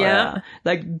music. Yeah.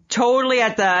 Like totally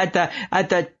at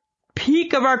the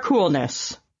peak of our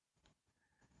coolness.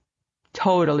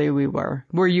 Totally we were.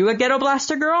 Were you a ghetto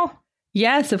blaster girl?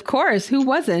 Yes, of course. Who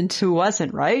wasn't? Who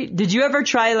wasn't, right? Did you ever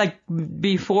try,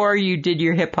 before you did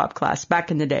your hip hop class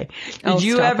back in the day? Did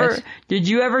you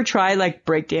ever try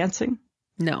breakdancing?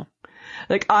 No.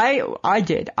 I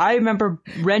did. I remember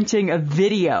renting a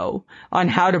video on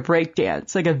how to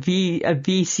breakdance, like a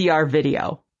VCR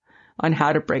video on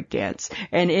how to breakdance.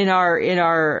 And in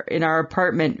our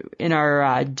apartment, in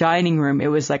our dining room, it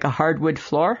was like a hardwood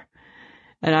floor.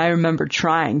 And I remember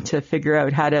trying to figure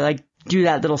out how to do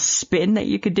that little spin that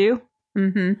you could do.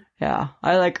 Mm-hmm. Yeah.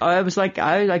 I was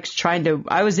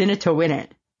in it to win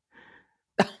it.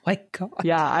 Oh my God.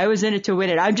 Yeah, I was in it to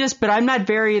win it. But I'm not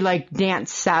very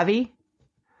dance savvy.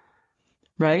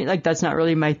 Right? That's not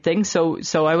really my thing. So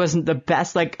I wasn't the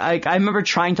best. I remember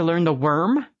trying to learn the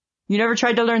worm. You never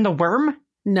tried to learn the worm?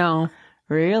 No.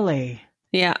 Really?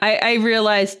 Yeah, I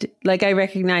realized, I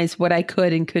recognized what I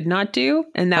could and could not do,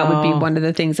 and that would be one of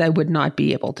the things I would not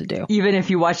be able to do. Even if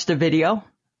you watched the video?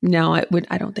 No,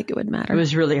 I don't think it would matter. It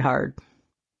was really hard.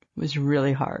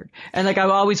 And I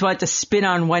always wanted to spin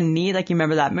on one knee. You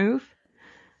remember that move?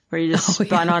 Where you just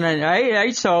spun on it,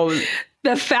 right? So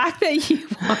the fact that you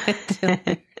wanted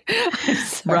to... I'm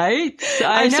sorry. Right?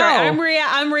 I know. Sorry.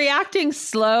 I'm reacting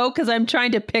slow because I'm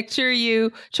trying to picture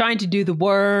you trying to do the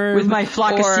worm. With my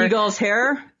flock of seagulls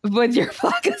hair? With your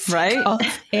flock of seagulls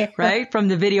hair. Right? From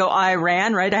the video I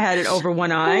ran, right? I had it over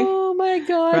one eye. Oh my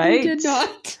God. Right? You did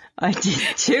not. I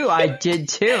did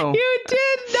too. You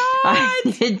did not. I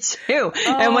did too.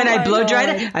 And when I blow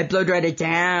dried it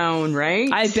down, right?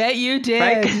 I bet you did.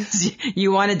 Right? 'Cause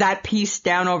you wanted that piece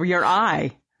down over your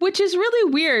eye. Which is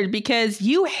really weird because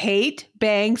you hate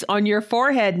bangs on your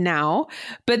forehead now,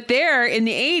 but there in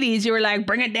the 80s, you were like,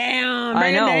 bring it down,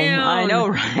 bring it down. I know,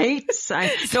 right?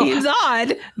 Seems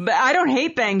odd. But I don't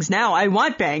hate bangs now. I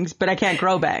want bangs, but I can't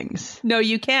grow bangs. No,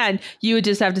 you can. You would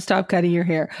just have to stop cutting your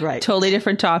hair. Right. Totally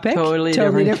different topic. Totally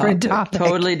different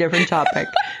topic.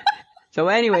 So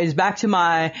anyways, back to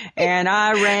and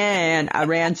I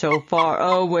ran so far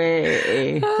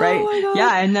away, right? Oh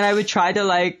yeah, and then I would try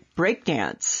to break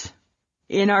dance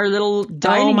in our little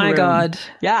dining room. Oh my God.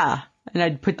 Yeah. And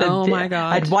I'd put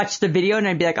I'd watch the video and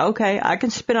I'd be like, okay, I can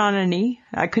spin on a knee.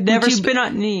 I could never spin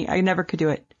on a knee. I never could do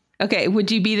it. Okay,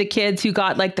 would you be the kids who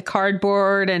got the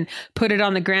cardboard and put it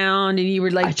on the ground and you were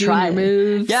doing your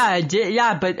moves? Yeah, I did.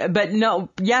 Yeah, but no,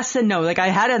 yes and no.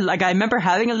 I remember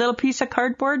having a little piece of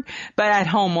cardboard, but at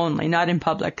home only, not in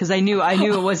public, because I knew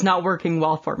it was not working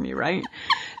well for me, right?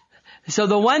 So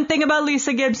the one thing about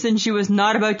Lisa Gibson, she was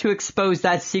not about to expose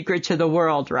that secret to the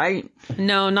world, right?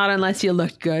 No, not unless you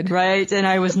looked good. Right. And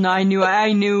I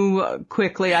knew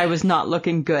quickly I was not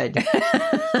looking good.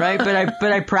 Right.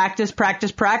 But I practiced.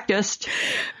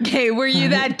 Okay. Were you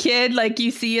that kid like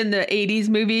you see in the 80s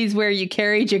movies where you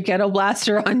carried your ghetto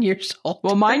blaster on your shoulder?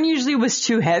 Well, mine usually was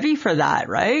too heavy for that.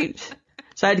 Right.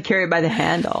 So I had to carry it by the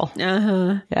handle.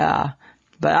 Uh-huh. Yeah.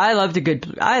 But I loved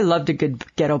a good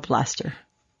ghetto blaster.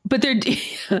 But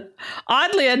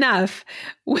oddly enough,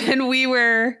 when we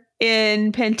were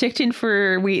in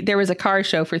Penticton there was a car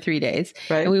show for 3 days,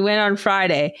 right. And we went on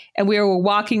Friday and we were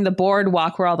walking the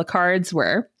boardwalk where all the cards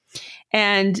were.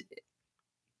 And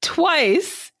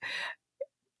twice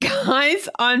guys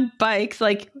on bikes,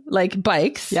 like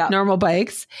bikes, yeah. normal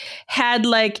bikes, had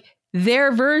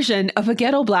their version of a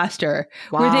ghetto blaster,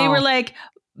 where they were like,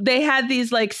 they had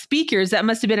these like speakers that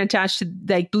must have been attached to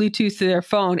like Bluetooth to their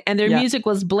phone, and their music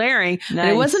was blaring. But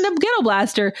it wasn't a ghetto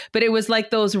blaster, but it was like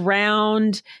those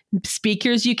round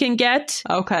speakers you can get.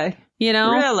 Okay. You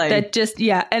know, really? That just,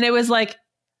 and it was like,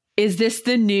 is this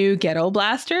the new ghetto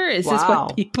blaster? Is this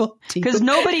what people do? Because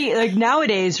nobody, like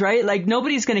nowadays, right? Like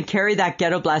nobody's going to carry that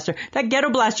ghetto blaster. That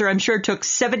ghetto blaster, I'm sure, took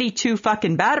 72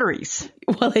 fucking batteries.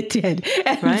 Well, it did.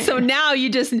 And so now you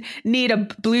just need a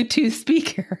Bluetooth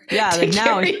speaker. Yeah, like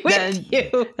now you.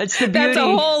 That's the beauty. That's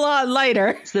a whole lot lighter.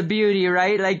 It's the beauty,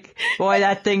 right? Like, boy,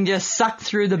 that thing just sucked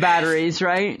through the batteries,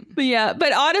 right? Yeah,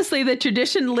 but honestly, the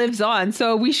tradition lives on.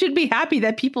 So we should be happy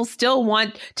that people still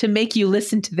want to make you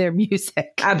listen to their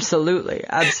music. Absolutely.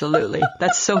 Absolutely.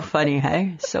 That's so funny,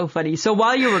 hey? So funny. So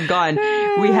while you were gone,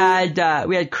 we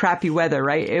had crappy weather,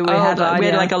 right? We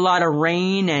had like a lot of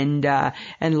rain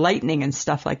and lightning and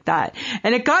stuff like that.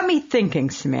 And it got me thinking,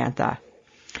 Samantha,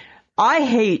 I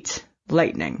hate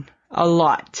lightning a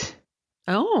lot.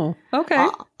 Oh, okay.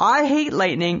 I hate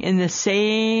lightning in the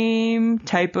same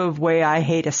type of way I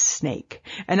hate a snake.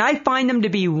 And I find them to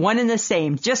be one and the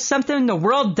same, just something the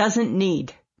world doesn't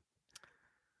need.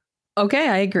 Okay,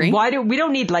 I agree. We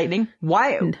don't need lightning?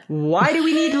 Why do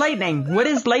we need lightning? What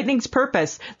is lightning's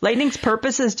purpose? Lightning's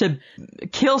purpose is to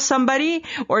kill somebody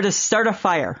or to start a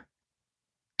fire.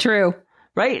 True.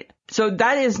 Right? So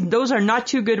those are not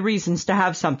two good reasons to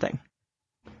have something.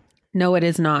 No, it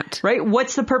is not. Right?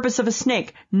 What's the purpose of a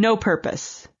snake? No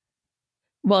purpose.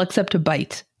 Well, except to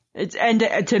bite. And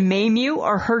to maim you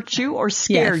or hurt you or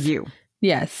scare you.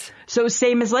 Yes. So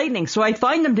same as lightning. So I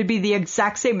find them to be the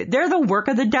exact same. They're the work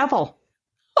of the devil.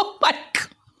 Oh my God.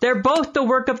 They're both the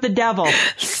work of the devil.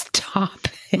 Stop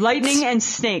it. Lightning and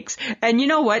snakes. And you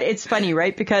know what? It's funny,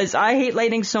 right? Because I hate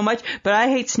lightning so much, but I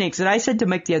hate snakes. And I said to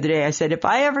Mike the other day, I said, if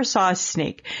I ever saw a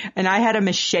snake and I had a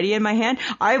machete in my hand,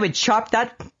 I would chop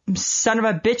that son of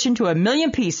a bitch into a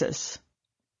million pieces.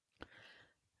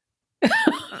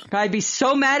 I'd be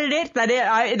so mad at it that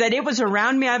it was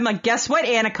around me. I'm like, guess what,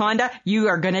 anaconda? You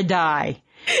are gonna die.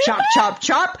 Chop, chop,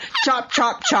 chop, chop,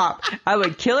 chop, chop. I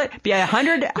would kill it. Be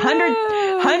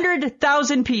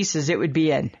 100,000 pieces it would be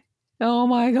in. Oh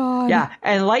my God. Yeah.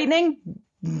 And lightning,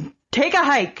 take a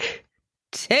hike.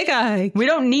 Take a hike. We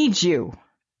don't need you.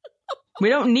 We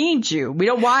don't need you.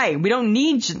 Why? We don't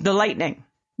need the lightning.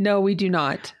 No, we do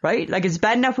not. Right? Like it's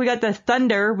bad enough we got the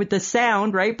thunder with the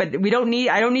sound, right? But I don't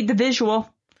need the visual.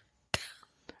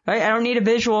 Right? I don't need a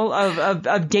visual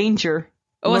of danger.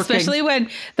 Oh, lurking. Especially when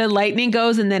the lightning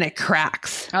goes and then it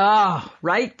cracks. Oh,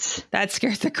 right. That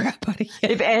scares the crap out of you.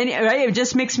 Right? It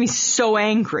just makes me so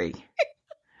angry.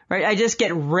 Right? I just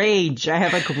get rage. I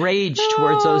have like rage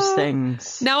towards those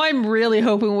things. Now I'm really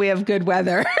hoping we have good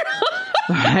weather.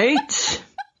 Right?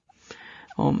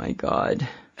 Oh my God.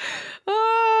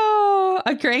 Oh,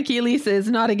 a cranky Lisa is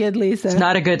not a good Lisa. It's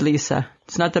not a good Lisa.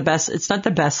 It's not the best. It's not the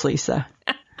best Lisa.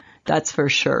 That's for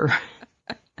sure.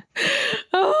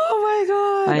 Oh my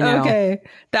God. I know. Okay.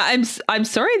 I'm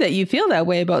sorry that you feel that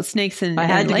way about snakes and I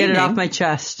had to lightning. get it off my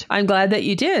chest. I'm glad that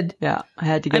you did. Yeah, I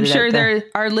had to get I'm it sure out there.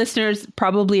 our listeners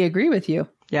probably agree with you.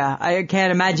 Yeah, I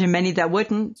can't imagine many that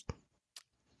wouldn't.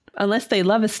 Unless they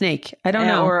love a snake. I don't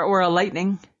know. Or a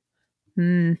lightning.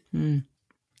 I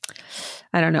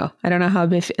don't know. I don't know how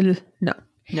they feel. No.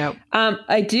 No.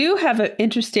 I do have an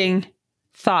interesting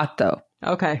thought, though.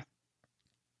 Okay.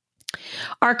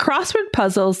 Are crossword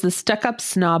puzzles the stuck-up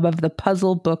snob of the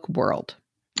puzzle book world?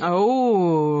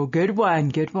 Oh, good one.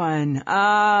 Good one.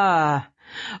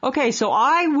 Okay, so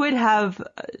I would have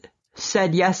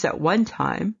said yes at one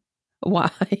time.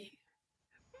 Why?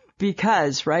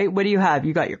 Because, right, what do you have?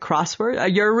 You got your crossword,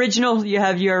 you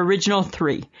have your original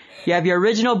three. You have your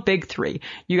original big three.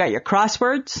 You got your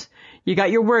crosswords, you got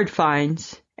your word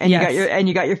finds, and Yes.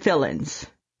 you got your fill-ins.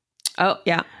 Oh,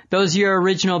 yeah. Those are your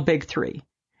original big three.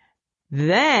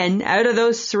 Then out of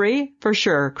those three, for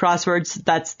sure, crosswords,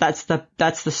 that's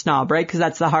the snob, right? Because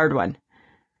that's the hard one.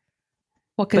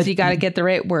 Well, because you got to get the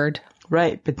right word.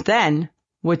 Right. But then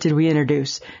what did we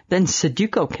introduce? Then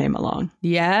Sudoku came along.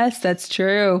 Yes, that's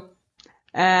true.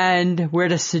 And where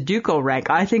does Sudoku rank?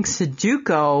 I think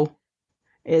Sudoku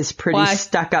is pretty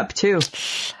stuck up too.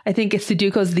 I think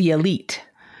Sudoku's the elite.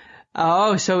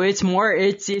 Oh, so it's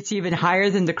even higher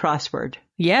than the crossword.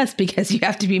 Yes, because you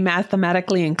have to be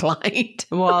mathematically inclined.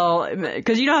 Well,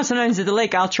 because you know how sometimes at the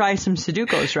lake I'll try some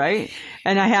Sudokus, right?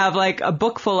 And I have like a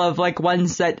book full of like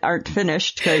ones that aren't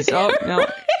finished because, no.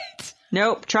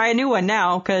 Nope, try a new one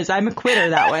now because I'm a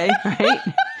quitter that way, right?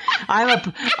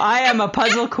 I am a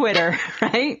puzzle quitter,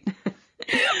 right?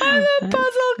 I'm a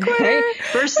puzzle quitter. Right?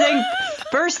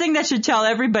 First thing that should tell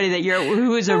everybody that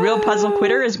who is a real puzzle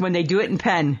quitter is when they do it in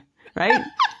pen, right?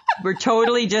 We're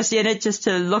totally just in it just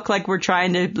to look like we're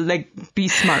trying to like be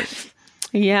smart.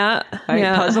 Yeah. Right?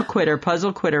 Yeah. Puzzle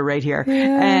quitter right here.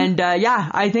 Yeah. And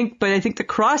I think the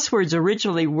crosswords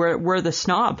originally were the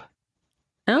snob.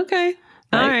 Okay.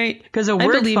 All right. Because a I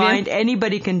word believe find, you.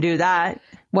 anybody can do that.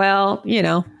 Well,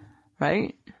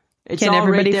 Right? It's can all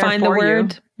everybody right there find the for you.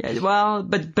 word? Yeah, well,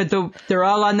 but they're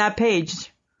all on that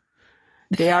page.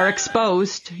 They are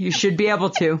exposed. You should be able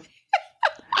to.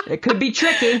 It could be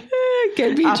tricky. It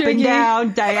could be Up tricky. and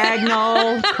down,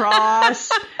 diagonal,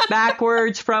 cross,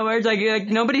 backwards, frontwards. Like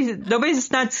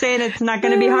nobody's not saying it's not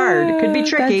going to be hard. It could be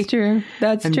tricky. That's true.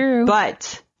 That's true.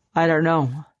 But I don't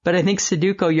know. But I think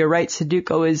Sudoku, you're right.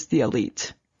 Sudoku is the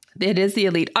elite. It is the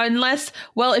elite. Unless,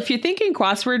 well, if you're thinking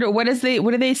crossword, what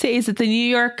do they say? Is it the New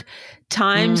York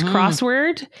Times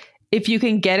crossword? If you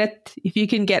can get it, if you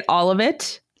can get all of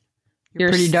it, you're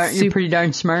pretty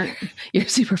darn smart. You're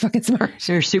super fucking smart.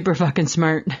 You're super fucking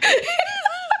smart.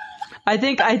 I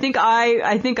think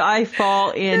I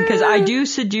fall in because I do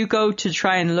Sudoku to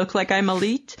try and look like I'm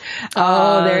elite.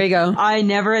 Oh, there you go. I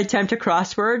never attempt a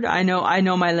crossword. I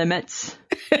know my limits.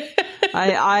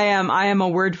 I'm a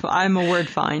word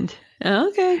find.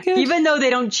 Okay, good. Even though they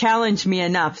don't challenge me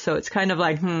enough, so it's kind of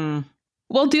like,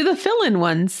 Well, do the fill-in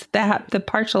ones, the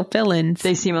partial fill-ins.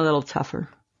 they seem a little tougher.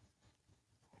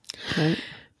 Right?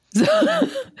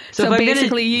 So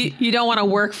basically, you don't want to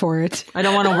work for it. I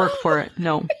don't want to work for it.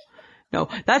 No.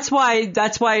 That's why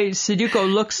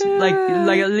Sudoku looks like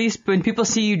at least when people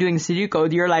see you doing Sudoku,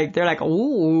 they're like,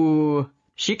 "Ooh,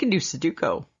 she can do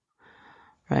Sudoku."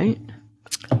 Right?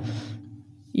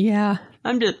 Yeah.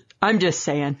 I'm just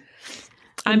saying.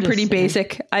 I'm pretty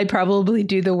basic. I'd probably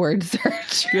do the word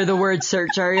search. You're the word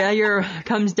search, are you?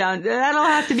 Comes down. That'll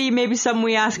have to be maybe something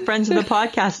we ask friends of the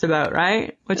podcast about,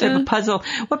 right? What type of puzzle?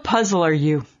 What puzzle are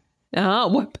you? Oh,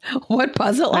 what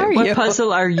puzzle are you? What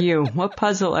puzzle are you? What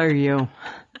puzzle are you?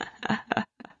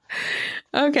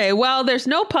 Okay, well, there's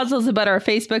no puzzles about our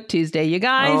Facebook Tuesday, you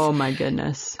guys. Oh my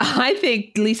goodness. I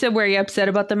think, Lisa, were you upset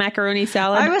about the macaroni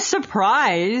salad? I was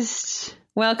surprised.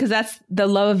 Well, because that's the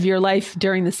love of your life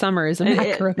during the summer is a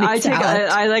macaroni salad.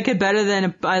 I like it better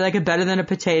than a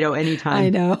potato anytime. I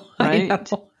know. Right? I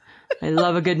know. I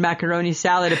love a good macaroni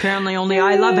salad. Apparently only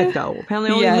I love it though.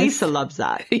 Apparently only Lisa loves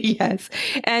that. Yes.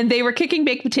 And they were kicking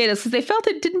baked potatoes because they felt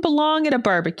it didn't belong at a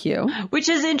barbecue. Which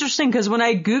is interesting because when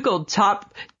I Googled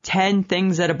top 10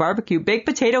 things at a barbecue, baked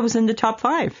potato was in the top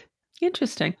 5.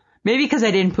 Interesting. Maybe because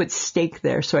I didn't put steak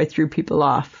there, so I threw people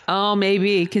off. Oh,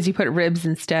 maybe because you put ribs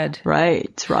instead. Right.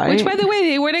 Which, by the way,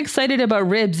 they weren't excited about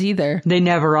ribs either. They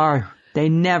never are. They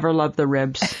never love the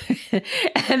ribs.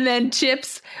 And then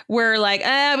chips were like,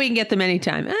 we can get them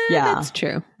anytime. Yeah. That's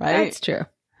true. Right? That's true.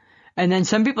 And then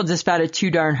some people just found it too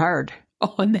darn hard.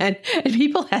 Oh, and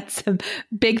people had some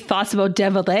big thoughts about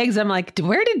deviled eggs. I'm like,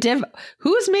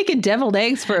 who's making deviled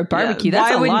eggs for a barbecue? Yeah,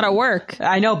 that's a lot of work.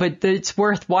 I know, but it's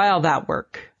worthwhile, that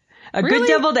work. A Really? good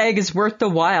deviled egg is worth the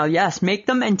while. Yes, make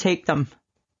them and take them.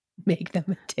 Make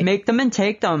them Make them and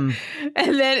take them.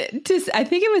 And then I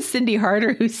think it was Cindy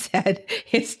Harder who said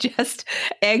it's just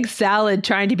egg salad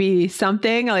trying to be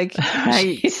something like.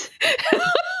 Right.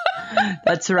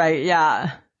 That's right.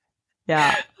 Yeah.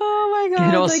 Yeah. Oh my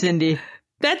God. Good old Cindy.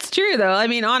 That's true though. I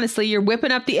mean, honestly, you're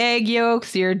whipping up the egg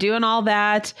yolks. You're doing all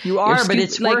that. You are, but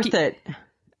it's worth it.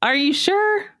 Are you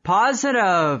sure?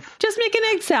 Positive. Just make an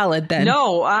egg salad then.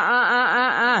 No,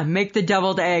 make the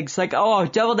deviled eggs. Like,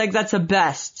 deviled egg, that's the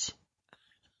best.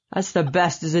 That's the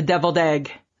best is a deviled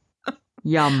egg.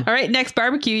 Yum. All right, next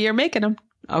barbecue, you're making them.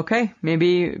 Okay,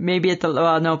 maybe at the,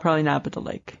 well, no, probably not at the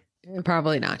lake.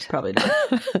 Probably not. Probably not.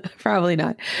 Probably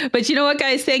not. But you know what,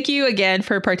 guys? Thank you again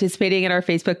for participating in our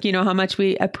Facebook. You know how much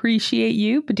we appreciate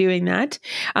you doing that.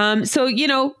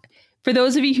 So, for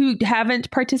those of you who haven't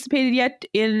participated yet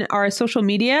in our social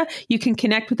media, you can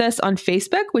connect with us on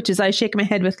Facebook, which is I Shake My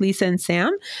Head with Lisa and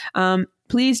Sam.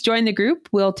 Please join the group.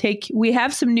 We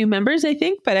have some new members, I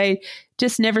think, but I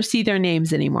just never see their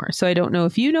names anymore. So I don't know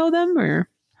if you know them or.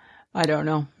 I don't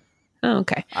know. Oh,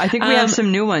 okay. I think we have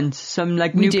some new ones, some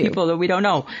like new people that we don't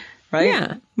know, right?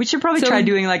 Yeah. We should probably try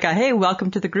doing like a, hey, welcome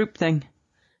to the group thing.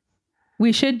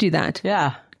 We should do that.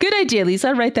 Yeah. Good idea, Lisa.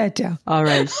 I'll write that down. All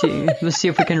right. Let's see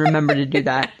if we can remember to do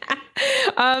that.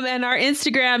 And our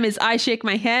Instagram is I Shake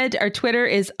My Head. Our Twitter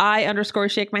is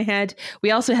I_Shake My Head. We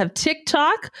also have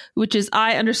TikTok, which is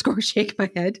I_Shake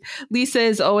My Head. Lisa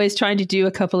is always trying to do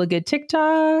a couple of good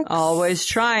TikToks. Always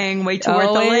trying. Wait till we're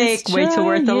at the lake. Wait till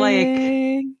we're at the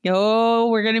lake.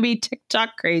 Oh, we're going to be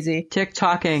TikTok crazy.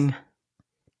 TikToking.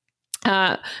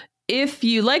 if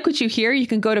you like what you hear, you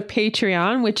can go to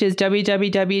Patreon, which is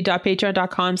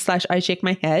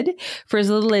www.patreon.com/IShakeMyHead. For as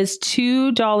little as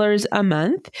 $2 a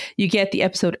month, you get the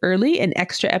episode early, an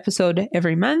extra episode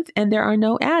every month, and there are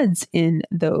no ads in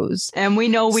those. And we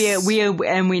know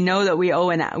we know that we owe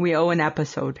an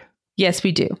episode. Yes,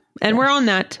 we do. And we're on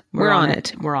that. We're on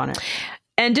it. We're on it.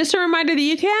 And just a reminder that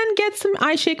you can get some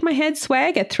I Shake My Head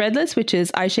swag at Threadless, which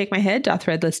is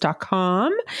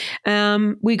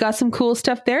ishakemyhead.threadless.com. We got some cool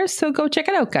stuff there, so go check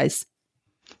it out, guys.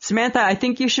 Samantha, I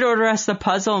think you should order us the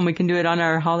puzzle and we can do it on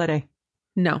our holiday.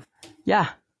 No. Yeah.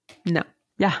 No.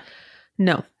 Yeah.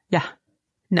 No. Yeah.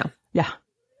 No. Yeah.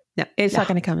 No. It's not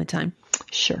going to come in time.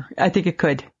 Sure. I think it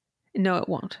could. No, it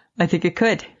won't. I think it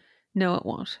could. No, it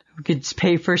won't. We could just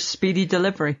pay for speedy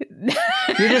delivery.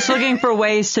 You're just looking for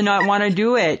ways to not want to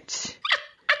do it.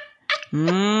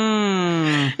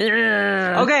 Okay,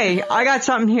 I got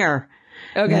something here.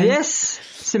 Okay. This,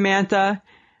 Samantha,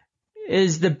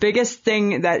 is the biggest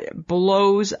thing that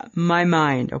blows my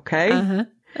mind, okay?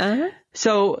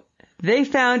 So they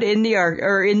found in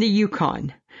the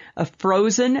Yukon a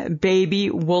frozen baby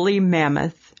woolly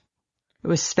mammoth. It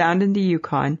was found in the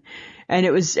Yukon. And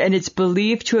it's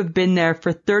believed to have been there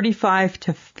for 35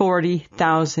 to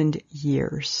 40,000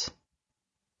 years.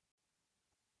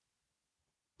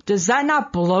 Does that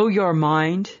not blow your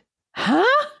mind? Huh?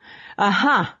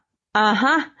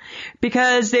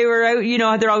 Because they were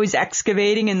out, they're always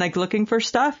excavating and like looking for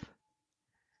stuff.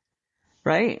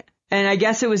 Right? And I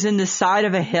guess it was in the side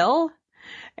of a hill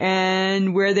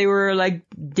and where they were like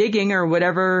digging or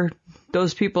whatever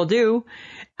those people do.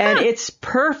 And it's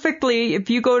perfectly, if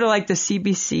you go to like the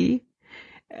CBC,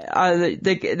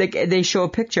 they show a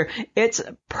picture. It's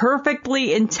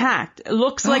perfectly intact. It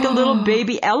looks like a little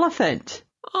baby elephant.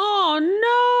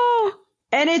 Oh, no.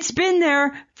 And it's been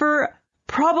there for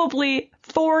probably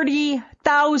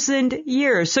 40,000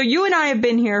 years. So you and I have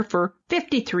been here for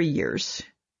 53 years.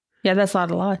 Yeah, that's not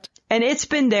a lot. And it's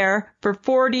been there for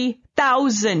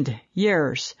 40,000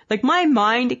 years. Like my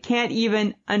mind can't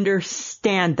even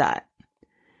understand that.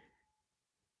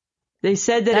 They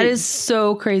said that is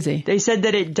so crazy. They said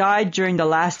that it died during the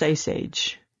last ice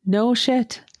age. No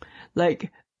shit.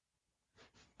 Like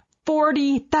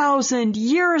 40,000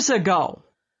 years ago.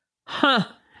 Huh.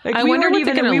 Like I wonder what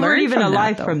they're going to learn. We weren't even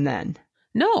alive that, from then.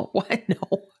 No, what?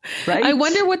 No. Right? I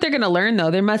wonder what they're going to learn though.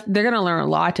 They're going to learn a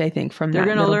lot, I think, from that.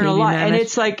 They're going to learn a lot, mammoth. and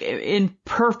it's like in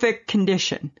perfect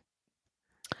condition.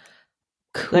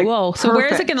 Cool. Like, so where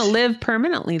is it perfect. going to live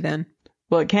permanently then?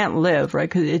 Well, it can't live, right?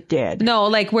 Because it dead. No,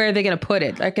 like where are they going to put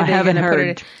it? Like are I they haven't going to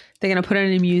heard. put it? They're going to put it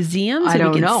in a museum so I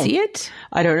don't we can know. see it.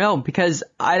 I don't know because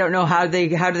I don't know how do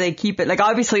they keep it. Like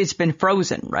obviously it's been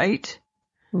frozen, right?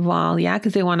 Well, yeah,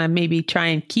 because they want to maybe try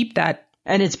and keep that.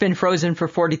 And it's been frozen for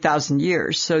 40,000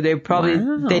 years, so they'd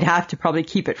have to probably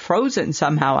keep it frozen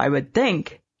somehow. I would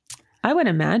think. I would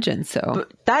imagine so.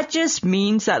 But that just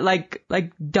means that like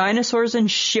dinosaurs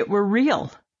and shit were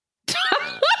real.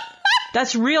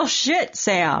 That's real shit,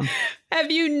 Sam.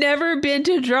 Have you never been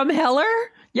to Drumheller?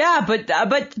 Yeah,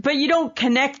 but you don't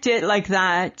connect it like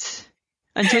that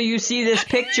until you see this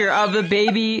picture of a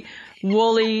baby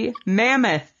woolly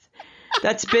mammoth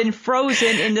that's been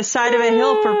frozen in the side of a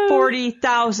hill for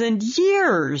 40,000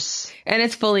 years. And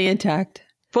it's fully intact.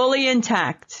 Fully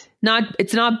intact.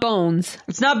 It's not bones.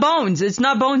 It's not bones. It's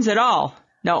not bones at all.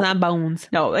 No. It's not bones.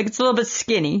 No, like it's a little bit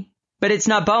skinny, but it's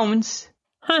not bones.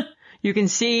 Huh. You can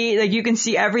see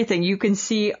everything. You can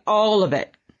see all of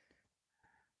it.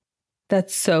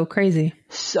 That's so crazy.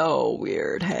 So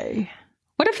weird, hey.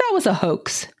 What if that was a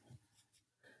hoax?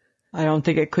 I don't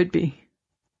think it could be.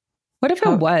 What if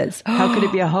it was? How could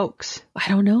it be a hoax? I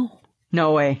don't know.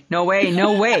 No way. No way.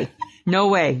 No way. No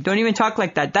way. Don't even talk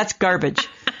like that. That's garbage.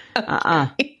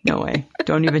 No way.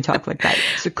 Don't even talk like that.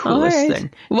 It's the coolest thing.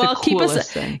 It's well, the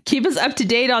coolest thing. Keep us up to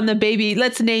date on the baby.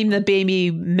 Let's name the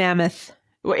baby mammoth.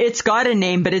 Well, it's got a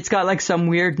name, but it's got like some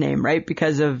weird name, right?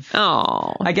 Because of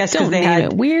I guess because they had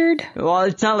it weird. Well,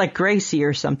 it's not like Gracie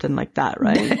or something like that,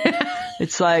 right?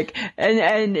 It's like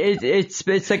and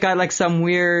it's like got like some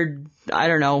weird, I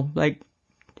don't know, like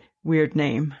weird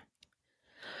name.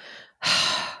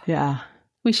 Yeah.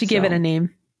 We should give it a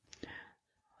name.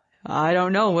 I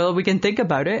don't know. Well, we can think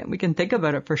about it. We can think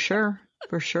about it for sure.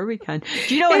 For sure we can.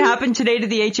 Do you know what happened today to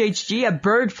the HHG? A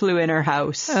bird flew in her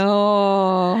house.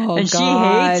 Oh, and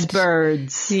God. She hates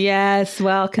birds. Yes,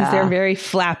 well, because they're very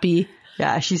flappy.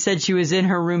 Yeah, she said she was in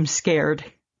her room scared.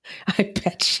 I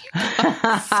bet she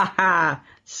was.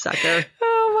 Sucker.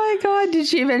 Oh, my God. Did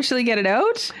she eventually get it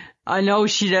out? I know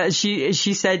she does. She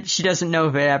said she doesn't know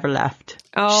if it ever left.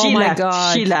 Oh, she my left.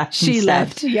 God. She left. She instead.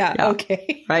 left. Yeah,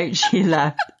 okay. Right? She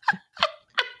left.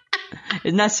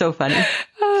 Isn't that so funny?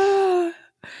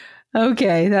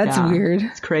 Okay, that's Yeah, weird.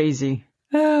 It's crazy.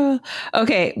 Oh,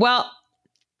 okay, well,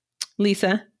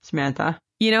 Lisa, Samantha.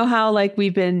 you know how like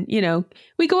we've been,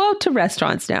 we go out to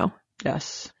restaurants now,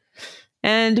 Yes.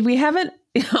 and we haven't,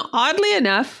 oddly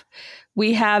enough,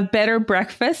 we have better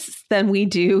breakfasts than we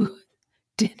do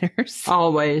dinners.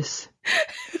 Always.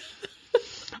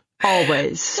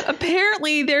 Always.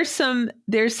 Apparently there's some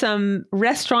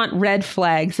restaurant red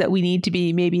flags that we need to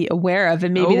be maybe aware of,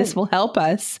 and maybe this will help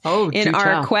us in do our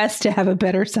tell. quest to have a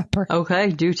better supper. Okay,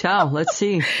 do tell. Let's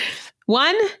see.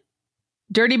 1,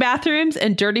 dirty bathrooms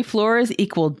and dirty floors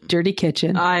equal dirty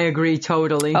kitchen. I agree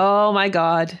totally. Oh my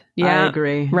God. Yeah. I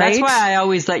agree. Right? That's why I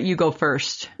always let you go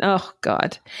first. Oh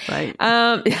God. Right.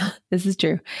 This is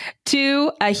true.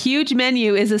 2, a huge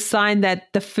menu is a sign that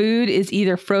the food is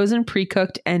either frozen,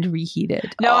 pre-cooked, and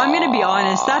reheated. No, I'm going to be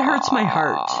honest. That hurts my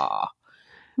heart.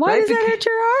 Why Right, does that hurt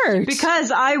your heart?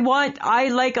 Because I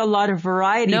like a lot of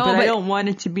variety, No, but I but- don't want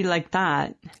it to be like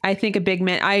that. I think a big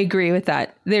man. I agree with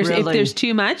that. If Really? there's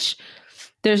too much,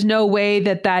 there's no way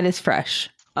that is fresh.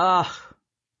 Ugh.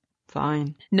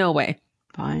 Fine. No way.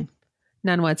 Fine.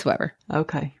 None whatsoever.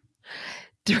 Okay.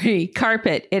 3,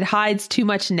 carpet. It hides too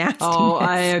much nastiness. Oh,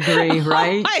 I agree,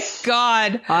 right? Oh my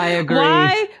God. I agree.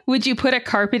 Why would you put a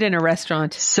carpet in a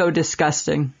restaurant? So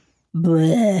disgusting.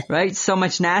 Blech. Right? So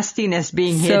much nastiness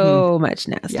being hidden. So much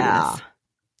nastiness. Yeah.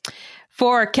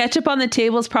 4, ketchup on the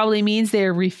tables probably means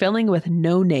they're refilling with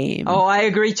no name. Oh, I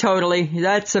agree totally.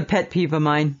 That's a pet peeve of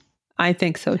mine. I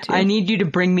think so too. I need you to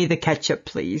bring me the ketchup,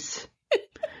 please.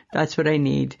 That's what I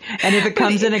need. And if it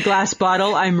comes in a glass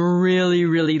bottle, I'm really,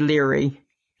 really leery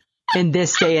in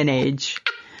this day and age.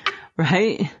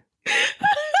 Right?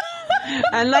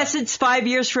 Unless it's 5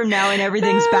 years from now and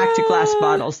everything's back to glass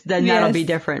bottles, then that'll Yes. be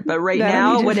different. But right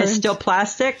That'll now, be when it's different. still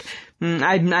plastic,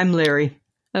 I'm leery.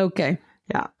 Okay.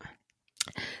 Yeah.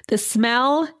 The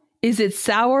smell, is it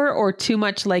sour or too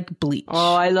much like bleach?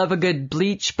 Oh, I love a good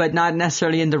bleach, but not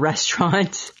necessarily in the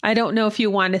restaurant. I don't know if you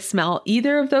want to smell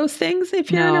either of those things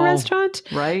if you're in a No, restaurant.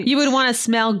 right? You would want to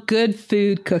smell good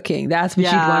food cooking. That's what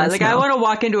you'd want Yeah, to like smell. I want to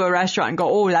walk into a restaurant and go,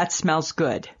 oh, that smells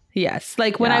good. Yes.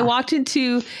 Like when I Yeah. walked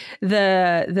into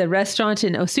the restaurant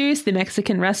in Osoyoos, the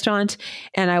Mexican restaurant,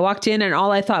 and I walked in and all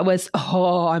I thought was,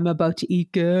 oh, I'm about to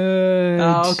eat good.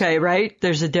 Oh, okay, right?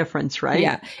 There's a difference, right?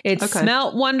 Yeah. It Okay.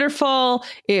 smelled wonderful.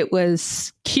 It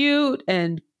was cute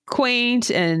and quaint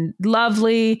and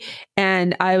lovely.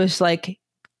 And I was like,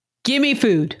 give me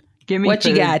food. Give me What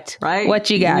you food, got? Right? What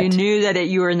you got? You knew that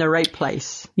you were in the right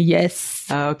place. Yes.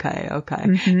 Okay.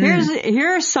 Mm-hmm.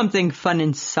 Here's something fun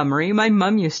in summary. My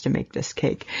mom used to make this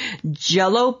cake.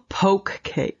 Jello poke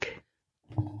cake.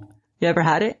 You ever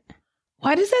had it?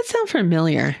 Why does that sound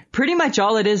familiar? Pretty much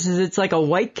all it is it's like a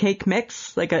white cake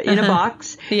mix, like in a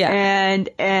box. Yeah.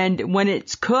 And when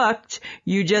it's cooked,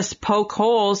 you just poke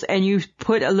holes and you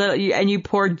put and you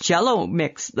pour Jello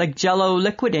mix, like Jello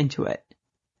liquid into it.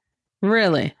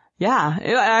 Really? Yeah,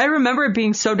 I remember it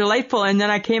being so delightful, and then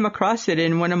I came across it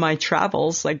in one of my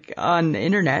travels, like on the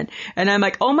internet, and I'm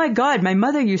like, oh my God, my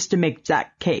mother used to make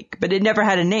that cake, but it never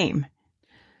had a name.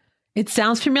 It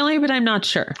sounds familiar, but I'm not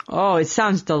sure. Oh, it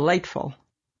sounds delightful.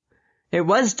 It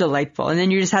was delightful, and then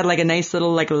you just had like a nice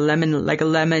little lemon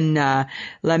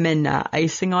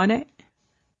icing on it.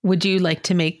 Would you like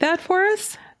to make that for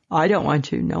us? I don't want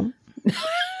to, no.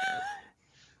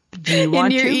 Do you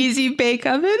want in your to? easy bake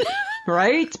oven?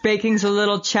 Right? Baking's a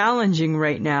little challenging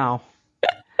right now.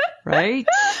 Right?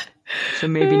 So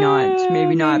maybe not.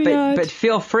 Maybe not. But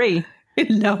feel free.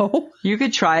 No. You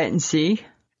could try it and see.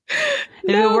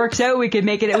 If it works out, we could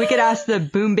make it. We could ask the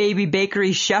Boom Baby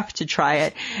Bakery chef to try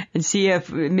it and see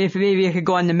if maybe it could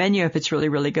go on the menu if it's really,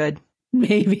 really good.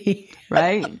 Maybe.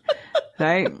 Right?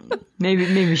 Right?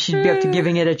 Maybe she'd be up to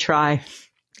giving it a try.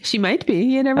 She might be.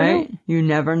 You never Right? You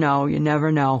never know. You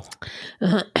never know.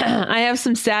 know. I have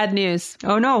some sad news.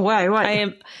 Oh no! Why? What?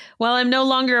 I'm no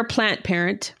longer a plant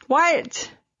parent.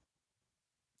 What?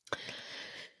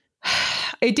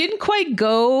 It didn't quite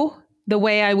go the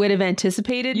way I would have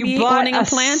anticipated me owning a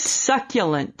plant.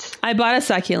 Succulent. I bought a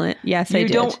succulent. Yes, I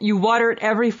did. You water it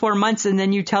every 4 months and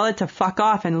then you tell it to fuck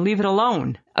off and leave it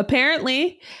alone.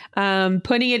 Apparently,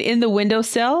 putting it in the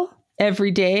windowsill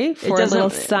every day for a little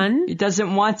sun. It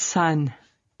doesn't want sun.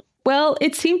 Well,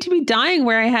 it seemed to be dying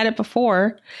where I had it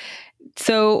before.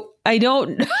 So I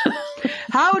don't.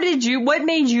 What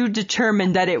made you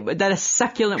determine that a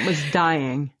succulent was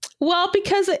dying? Well,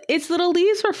 because its little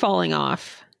leaves were falling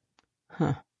off.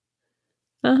 Huh.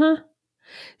 Uh-huh.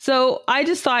 So I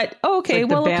just thought, oh, okay, It's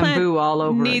like well, the a plant bamboo all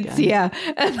over needs, again.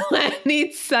 yeah, a plant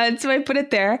needs sun. So I put it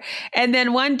there. And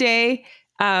then one day,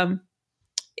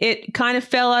 it kind of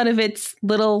fell out of its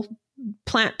little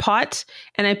plant pot,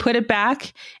 and I put it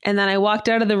back, and then I walked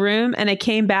out of the room, and I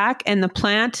came back, and the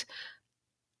plant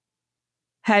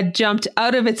had jumped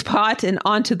out of its pot and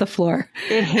onto the floor.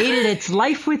 It hated its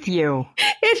life with you.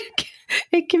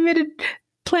 It committed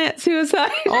plant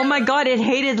suicide. Oh my God, it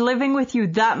hated living with you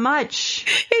that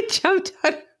much. It jumped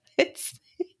out of its...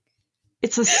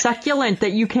 It's a succulent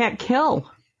that you can't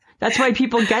kill. That's why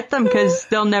people get them, because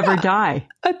they'll never die.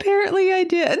 Apparently I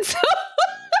did. So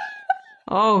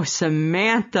oh,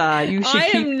 Samantha, you should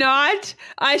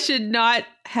I should not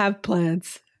have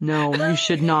plants. No, you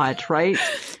should not, right?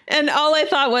 And all I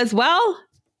thought was, well,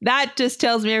 that just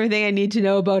tells me everything I need to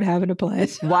know about having a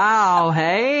plant. Wow,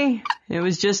 hey? It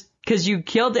was just because you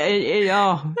killed it.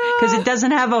 Because it doesn't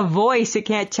have a voice. It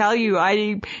can't tell you,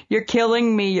 you're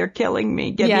killing me. You're killing me.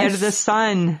 Get me out of the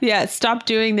sun. Yeah, stop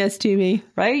doing this to me.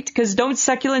 Right? Because don't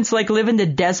succulents live in the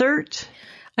desert?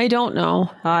 I don't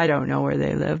know. I don't know where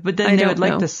they live, but then they would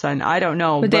like the sun. I don't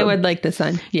know. But they would like the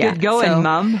sun. Yeah. Good going,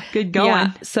 Mom. Good going.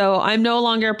 Yeah, so I'm no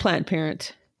longer a plant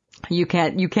parent. You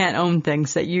can't own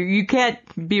things that you can't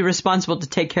be responsible to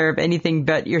take care of anything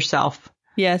but yourself.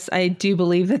 Yes, I do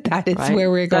believe that is right?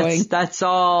 Where we're going. That's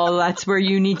all. That's where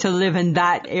you need to live, in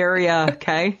that area.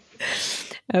 Okay.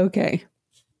 Okay.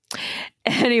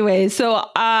 Anyway, so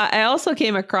I also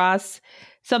came across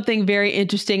something very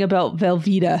interesting about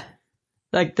Velveeta.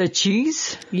 Like the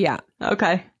cheese? Yeah.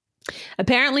 Okay.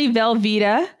 Apparently,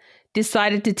 Velveeta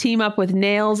decided to team up with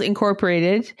Nails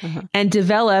Incorporated and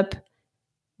develop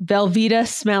Velveeta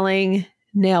smelling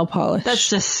nail polish. That's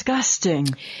disgusting.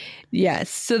 Yes.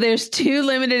 So there's 2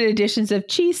 limited editions of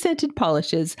cheese scented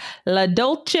polishes, La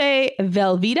Dolce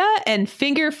Velveeta and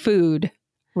Finger Food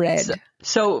Red.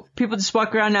 So people just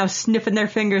walk around now sniffing their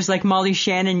fingers like Molly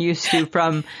Shannon used to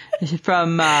from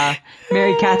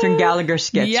Mary Catherine Gallagher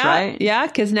skits, right? Yeah,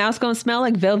 because now it's going to smell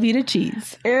like Velveeta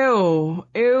cheese. Ew.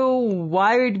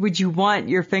 Why would you want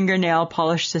your fingernail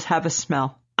polish to have a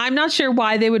smell? I'm not sure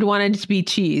why they would want it to be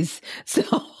cheese. So.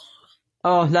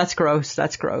 Oh, that's gross.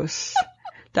 That's gross.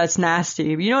 That's nasty.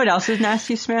 You know what else is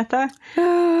nasty, Samantha?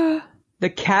 The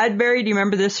Cadbury, do you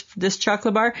remember this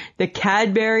chocolate bar? The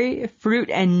Cadbury Fruit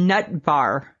and Nut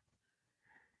Bar.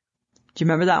 Do you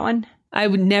remember that one? I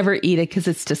would never eat it because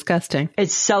it's disgusting.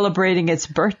 It's celebrating its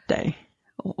birthday.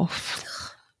 Oh.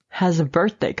 Has a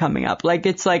birthday coming up.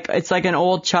 It's like an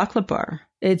old chocolate bar.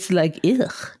 It's like,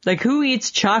 ugh. Like, who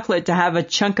eats chocolate to have a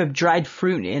chunk of dried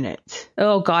fruit in it?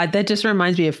 Oh, God, that just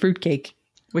reminds me of fruitcake.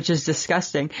 Which is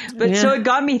disgusting. But so it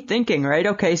got me thinking, right?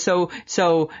 Okay, so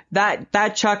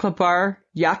that chocolate bar,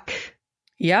 yuck.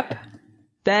 Yep.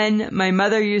 Then my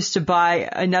mother used to buy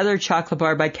another chocolate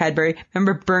bar by Cadbury.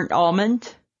 Remember Burnt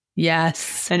Almond?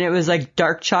 Yes. And it was like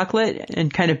dark chocolate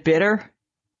and kind of bitter.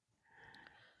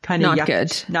 Kind of not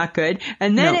good. Not good.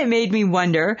 And then it made me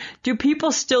wonder, do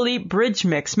people still eat Bridge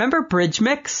Mix? Remember Bridge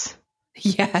Mix?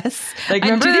 Yes.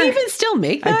 Remember, do they even still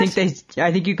make that?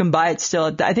 I think you can buy it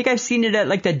still. I think I've seen it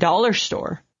at the dollar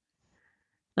store.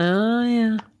 Oh,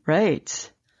 yeah.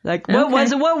 Right.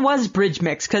 What was Bridge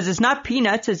Mix? Because it's not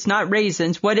peanuts. It's not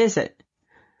raisins. What is it?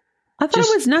 I thought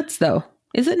it was nuts, though.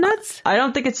 Is it nuts? I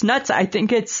don't think it's nuts. I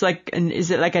think it's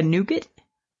is it like a nougat?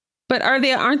 But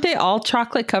aren't they all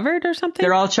chocolate covered or something?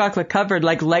 They're all chocolate covered,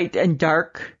 like light and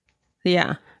dark.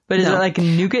 Yeah. But is it like a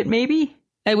nougat maybe?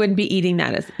 I wouldn't be eating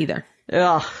that either.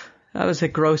 Ugh, that was a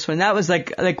gross one. That was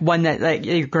like one that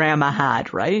your grandma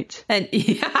had, right? And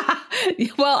yeah,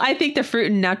 well, I think the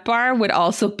fruit and nut bar would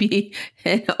also be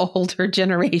an older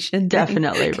generation thing.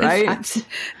 Definitely, right?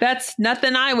 That's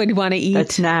nothing I would want to eat.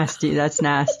 That's nasty. That's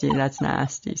nasty. That's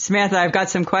nasty. Samantha, I've got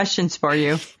some questions for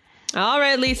you. All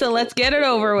right, Lisa, let's get it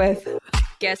over with.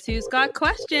 Guess who's got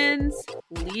questions?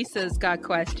 Lisa's got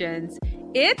questions.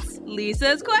 It's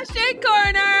Lisa's Question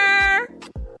Corner.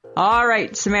 All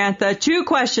right, Samantha, 2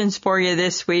 questions for you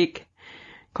this week.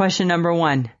 Question number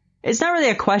 1. It's not really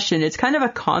a question. It's kind of a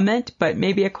comment, but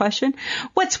maybe a question.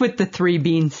 What's with the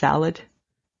 3-bean salad?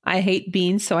 I hate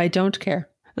beans, so I don't care.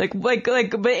 But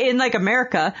in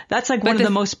America, that's one of the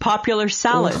most popular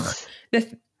salads.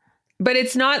 But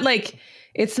it's not like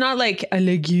a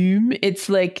legume. It's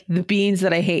like the beans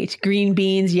that I hate. Green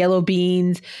beans, yellow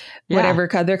beans, whatever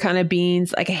other kind of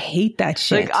beans. I hate that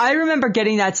shit. I remember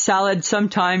getting that salad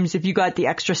sometimes if you got the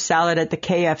extra salad at the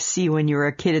KFC when you were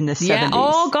a kid in the 70s. Yeah.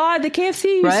 Oh, God. The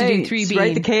KFC used to do 3 beans.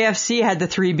 Right. The KFC had the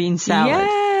 3-bean salad.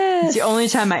 It's the only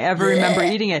time I ever remember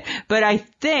eating it. But I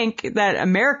think that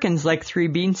Americans like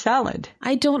 3-bean salad.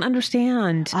 I don't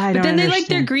understand. I but don't then they like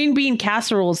understand. their green bean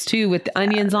casseroles too, with the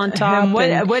onions on top. And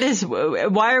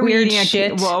and why are we weird eating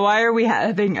shit. why are we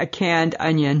having a canned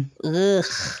onion? Ugh.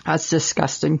 That's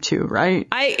disgusting too, right?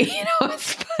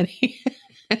 It's funny.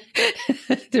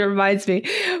 It reminds me,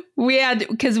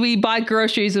 because we bought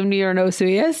groceries when we were in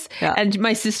Osoyoos, and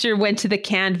my sister went to the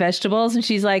canned vegetables, and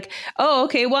she's like, "Oh,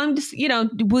 okay. Well, I'm just,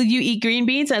 will you eat green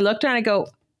beans?" I looked at her and I go,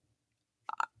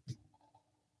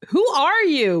 "Who are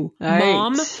you,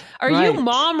 Mom? Are you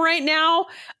Mom right now?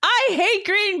 I hate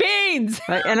green beans."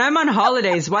 Right. And I'm on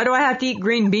holidays. Why do I have to eat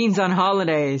green beans on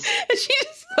holidays? And she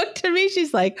just looked at me.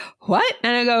 She's like, "What?"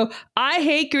 And I go, "I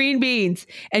hate green beans.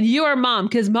 And you are Mom,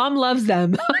 because Mom loves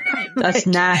them." That's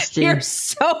nasty. You're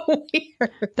so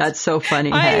weird. That's so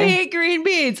funny. I hey? hate green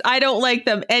beans. I don't like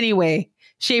them anyway,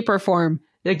 shape or form.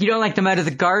 Like, you don't like them out of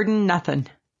the garden? Nothing.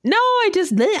 No, I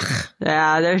just, ugh.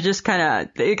 Yeah, they're just kind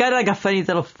of, they got like a funny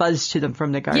little fuzz to them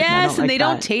from the garden. Yes, and they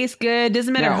don't taste good.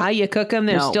 Doesn't matter how you cook them.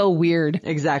 They're still weird.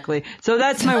 Exactly. So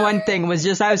that's my one thing, was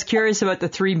just, I was curious about the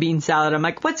 3-bean salad. I'm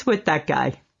like, what's with that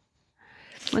guy?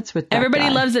 What's with that Everybody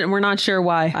guy? loves it, and we're not sure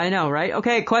why. I know, right?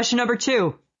 Okay, question number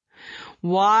 2.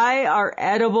 Why are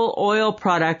edible oil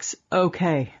products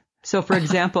okay? So, for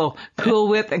example, Cool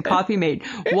Whip and Coffee Mate.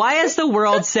 Why has the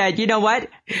world said, you know what?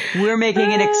 We're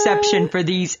making an exception for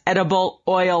these edible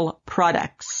oil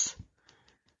products?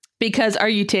 Because are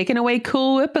you taking away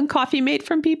Cool Whip and Coffee Mate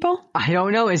from people? I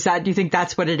don't know. Do you think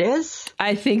that's what it is?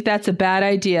 I think that's a bad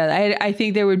idea. I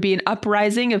think there would be an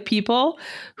uprising of people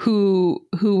who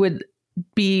would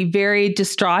be very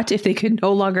distraught if they could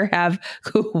no longer have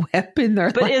Cool Whip in their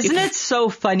life. But isn't it so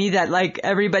funny that like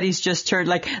everybody's just turned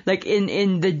like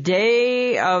in the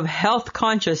day of health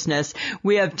consciousness,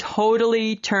 we have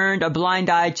totally turned a blind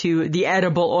eye to the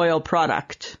edible oil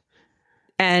product.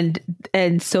 And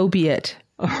so be it.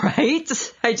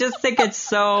 Right? I just think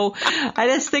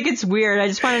it's weird. I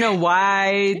just want to know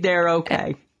why they're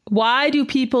okay. Why do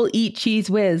people eat Cheese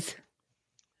Whiz?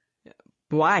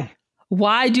 Why?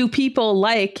 Why do people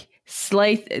like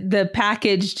the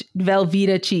packaged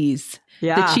Velveeta cheese?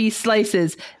 Yeah. The cheese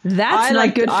slices. That's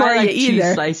not good for you either.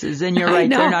 Cheese slices, and you're right.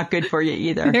 They're not good for you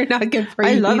either. They're not good for you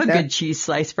I love either. a good cheese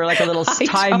slice for like a little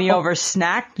tie-me-over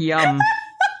snack. Yum.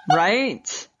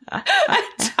 Right?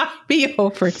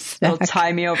 Tie-me-over snack. Little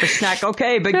tie-me-over snack.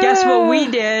 Okay, but guess what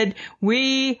we did?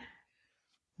 We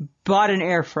bought an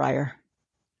air fryer.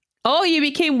 Oh, you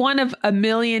became one of a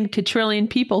million quadrillion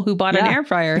people who bought an air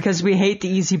fryer. Because we hate the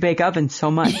Easy Bake Oven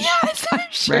so much. Yes, I'm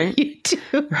sure you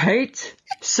do. Right?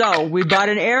 So we bought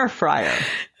an air fryer.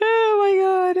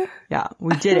 Oh my God. Yeah,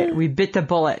 we did it. We bit the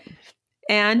bullet.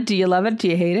 And do you love it? Do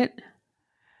you hate it?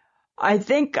 I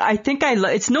think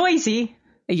it's noisy.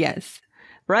 Yes.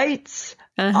 Right?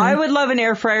 I would love an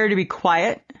air fryer to be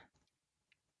quiet.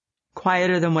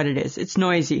 Quieter than what it is. It's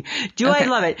noisy. I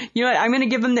love it? You know what? I'm going to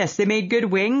give them this. They made good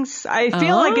wings. I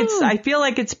feel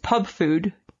like it's pub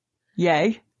food.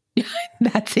 Yay.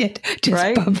 That's it.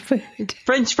 Just pub food.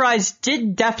 French fries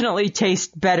did definitely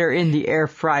taste better in the air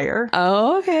fryer.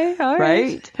 Oh, okay. All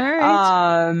right. All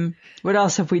right. What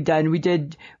else have we done? We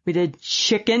did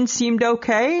chicken seemed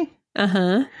okay.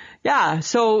 Uh-huh. Yeah.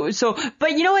 So,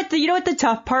 but you know what the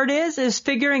tough part is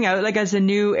figuring out, like, as a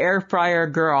new air fryer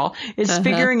girl, is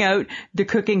figuring out the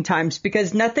cooking times,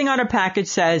 because nothing on a package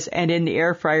says, and in the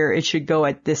air fryer, it should go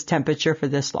at this temperature for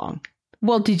this long.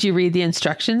 Well, did you read the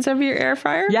instructions of your air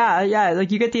fryer? Yeah.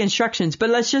 Like, you get the instructions, but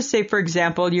let's just say, for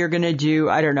example, you're going to do,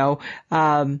 I don't know,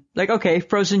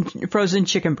 frozen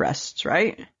chicken breasts,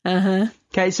 right? Uh-huh.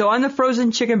 Okay. So on the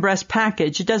frozen chicken breast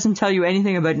package, it doesn't tell you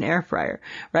anything about an air fryer,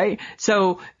 right?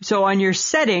 So on your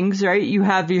settings, right, you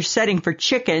have your setting for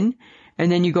chicken,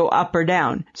 and then you go up or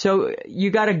down. So you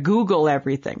got to Google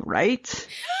everything, right?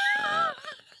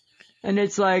 And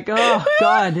it's like, oh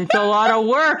God, it's a lot of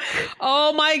work.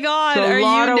 Oh my God. Are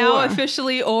you now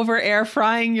officially over air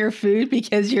frying your food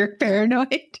because you're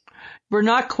paranoid? We're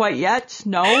not quite yet.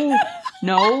 No,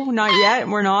 not yet.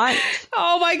 We're not.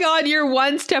 Oh my God. You're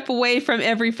one step away from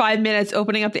every 5 minutes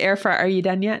opening up the air fryer. Are you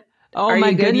done yet? Oh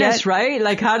my goodness, right?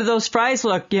 Like, how do those fries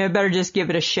look? You better just give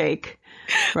it a shake,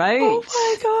 right? Oh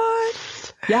my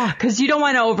God. Yeah, because you don't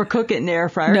want to overcook it in the air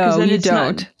fryer. No, then you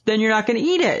don't. Then you're not going to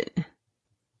eat it.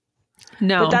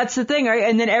 No. But that's the thing, right?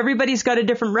 And then everybody's got a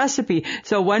different recipe.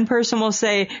 So one person will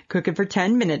say, cook it for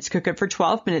 10 minutes, cook it for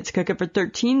 12 minutes, cook it for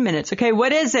 13 minutes. Okay,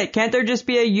 what is it? Can't there just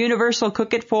be a universal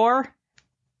cook it for?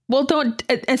 Well,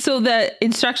 so the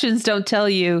instructions don't tell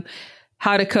you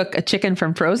how to cook a chicken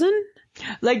from frozen?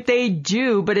 Like they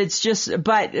do, but it's just,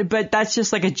 but that's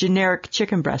just like a generic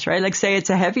chicken breast, right? Like say it's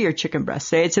a heavier chicken breast.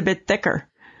 Say it's a bit thicker.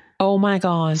 Oh my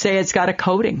God. Say it's got a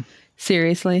coating.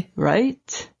 Seriously?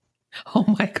 Right? Oh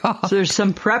my God. So there's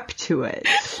some prep to it.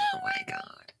 Oh my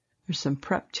God. There's some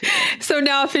prep to it. So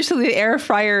now officially the air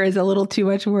fryer is a little too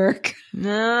much work.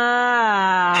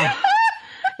 Nah.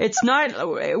 It's not,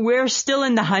 we're still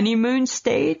in the honeymoon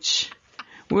stage.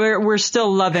 We're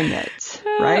still loving it,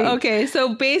 right? Okay.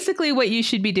 So basically what you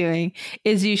should be doing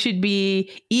is you should be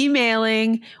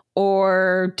emailing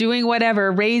or doing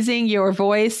whatever, raising your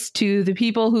voice to the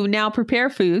people who now prepare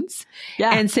foods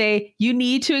and say, you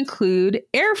need to include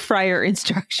air fryer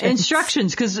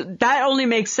instructions. Because that only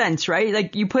makes sense, right?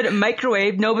 Like you put it in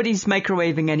microwave, nobody's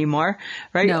microwaving anymore,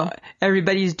 right? No.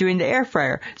 Everybody's doing the air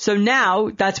fryer. So now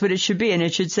that's what it should be. And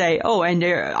it should say, and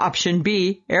option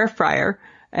B, air fryer,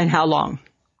 and how long?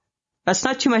 That's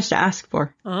not too much to ask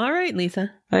for. All right,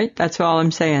 Lisa. Right? That's all I'm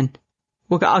saying.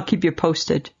 Well, I'll keep you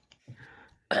posted.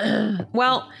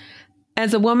 Well,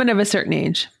 as a woman of a certain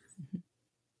age,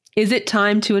 is it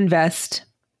time to invest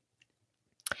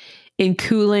in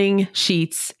cooling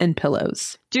sheets and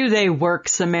pillows? Do they work,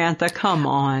 Samantha? Come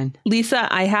on.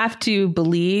 Lisa, I have to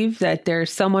believe that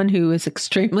there's someone who is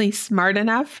extremely smart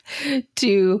enough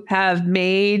to have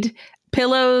made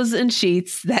pillows and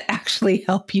sheets that actually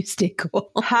help you stay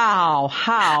cool. How?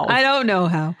 I don't know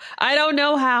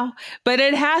how, but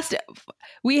it has to.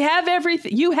 We have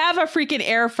everything. You have a freaking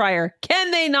air fryer. Can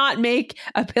they not make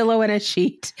a pillow and a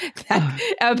sheet that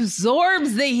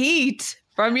absorbs the heat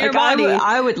from your body?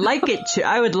 I would like it to.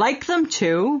 I would like them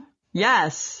to.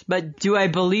 Yes. But do I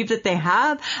believe that they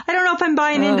have? I don't know if I'm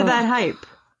buying into that hype.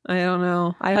 I don't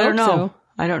know. I don't hope know. so.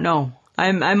 I don't know.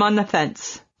 I'm on the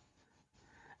fence.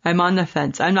 I'm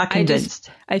not convinced.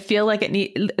 I feel like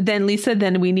then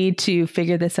we need to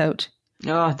figure this out.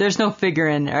 Oh, there's no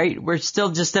figuring, right? We're still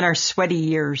just in our sweaty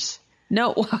years.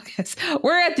 No, well, yes.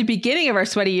 We're at the beginning of our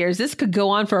sweaty years. This could go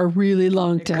on for a really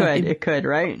long time. It could,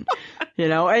 right?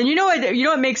 And you know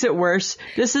what makes it worse?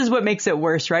 This is what makes it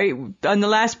worse, right? On the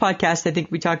last podcast, I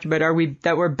think we talked about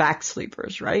that we're back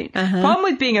sleepers, right? Problem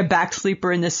with being a back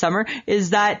sleeper in the summer is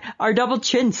that our double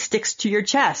chin sticks to your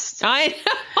chest. I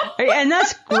know. And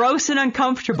that's gross and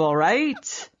uncomfortable,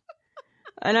 right?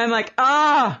 And I'm like,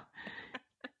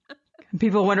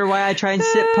 people wonder why I try and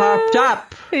sit popped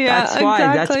up. Yeah, that's why.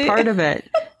 exactly.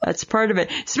 That's part of it.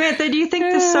 Samantha, do you think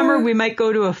this summer we might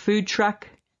go to a food truck?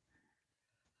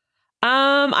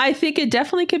 I think it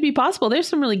definitely could be possible. There's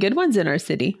some really good ones in our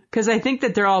city. Because I think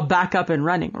that they're all back up and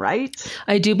running, right?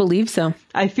 I do believe so.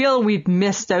 I feel we've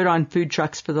missed out on food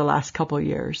trucks for the last couple of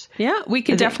years. Yeah, we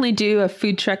could definitely do a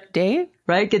food truck day.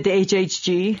 Right? Get the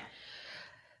HHG.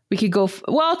 We could go,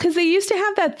 because they used to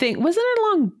have that thing. Wasn't it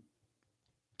along?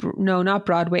 No, not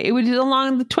Broadway. It was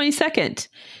along the 22nd.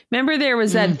 Remember there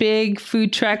was that big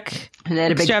food truck and they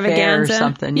had a big extravaganza fair or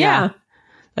something. Yeah.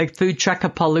 Like food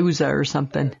truckapalooza or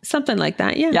something. Something like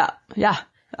that. Yeah. Yeah.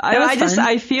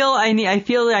 I feel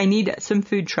I need some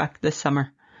food truck this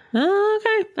summer. Oh,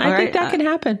 okay. I think that can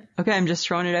happen. Okay. I'm just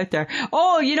throwing it out there.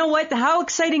 Oh, you know what? How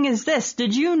exciting is this?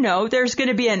 Did you know there's going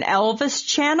to be an Elvis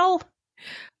channel?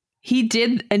 He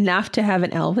did enough to have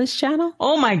an Elvis channel?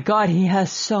 Oh my God, he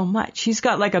has so much. He's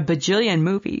got like a bajillion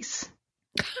movies.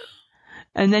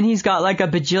 And then he's got like a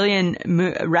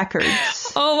bajillion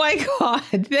records. Oh my God,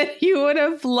 that you would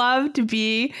have loved to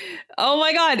be. Oh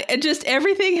my God, and just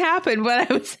everything happened when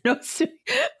I was in Australia.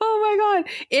 Oh my God.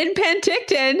 In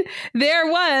Penticton, there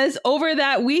was, over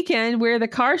that weekend where the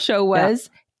car show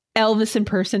was, Elvis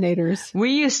impersonators.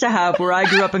 We used to have, where I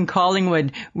grew up in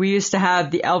Collingwood, we used to have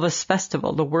the Elvis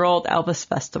Festival, the World Elvis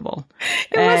Festival.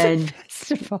 It was a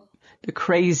festival. The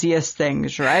craziest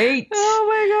things, right? Oh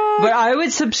my God. But I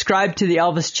would subscribe to the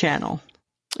Elvis channel.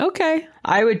 Okay.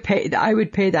 I would pay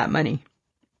that money.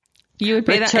 You would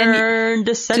pay Return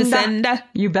to sender.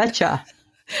 You betcha.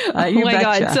 Oh my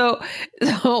God.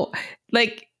 So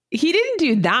like, he didn't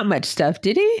do that much stuff,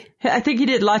 did he? I think he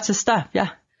did lots of stuff.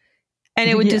 Yeah. And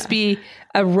it would just be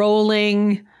a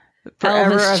rolling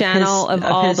Elvis channel of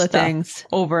all the things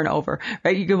over and over,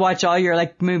 right? You could watch all your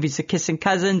like movies, The Kissing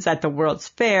Cousins, at the World's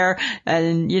Fair,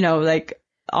 and like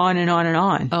on and on and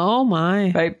on. Oh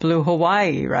my! Right, Blue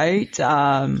Hawaii, right?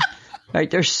 Right.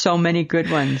 There's so many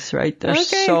good ones, right? There's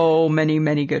so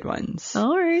many good ones.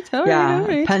 All right. All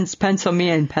right. Pencil me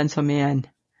in.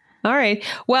 All right.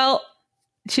 Well,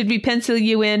 should we pencil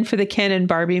you in for the Ken and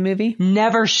Barbie movie?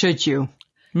 Never should you.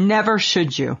 Never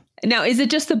should you. Now, is it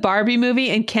just the Barbie movie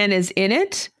and Ken is in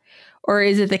it? Or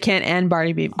is it the Ken and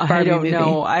Barbie movie? I don't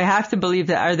know. I have to believe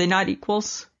that. Are they not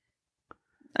equals?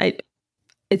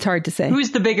 It's hard to say.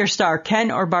 Who's the bigger star,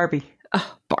 Ken or Barbie?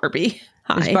 Oh, Barbie.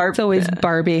 It's always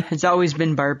Barbie. It's always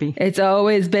been Barbie. It's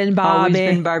always been Barbie.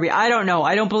 Always been Barbie. I don't know.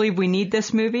 I don't believe we need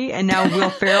this movie. And now Will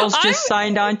Ferrell's just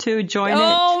signed on to join it.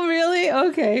 Oh, really?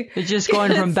 Okay. It's just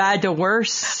going from bad to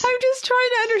worse. I'm just trying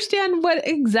to understand what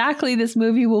exactly this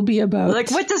movie will be about.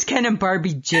 Like, what does Ken and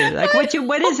Barbie do? Like,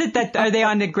 what is it that, are they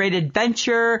on a great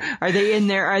adventure? Are they in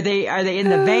there? Are they in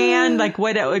the van? Like,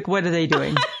 what are they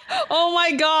doing? Oh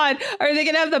my God. Are they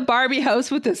going to have the Barbie house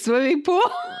with the swimming pool?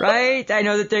 Right? I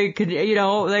know that they could,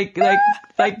 like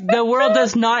the world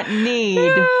does not need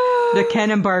the Ken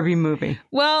and Barbie movie.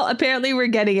 Well, apparently we're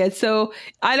getting it. So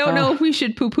I don't know if we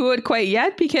should poo-poo it quite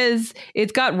yet because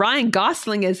it's got Ryan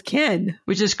Gosling as Ken.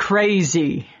 Which is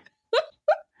crazy.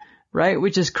 Right?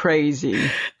 Which is crazy.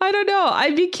 I don't know.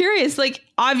 I'd be curious. Like,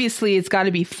 obviously it's got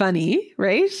to be funny,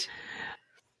 right?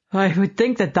 I would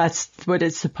think that that's what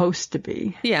it's supposed to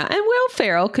be. Yeah. And Will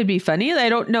Ferrell could be funny. I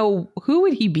don't know. Who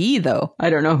would he be, though? I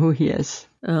don't know who he is.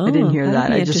 Oh, I didn't hear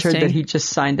that'd that. be I just heard that interesting. he just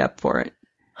signed up for it.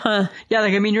 Huh. Yeah,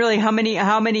 like, I mean, really,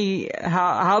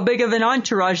 how big of an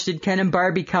entourage did Ken and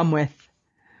Barbie come with?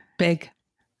 Big.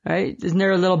 Right? Isn't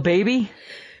there a little baby?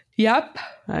 Yep.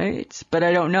 Right? But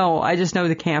I don't know. I just know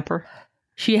the camper.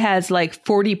 She has like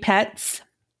 40 pets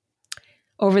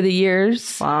over the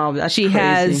years. Wow, that's She crazy.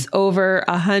 has over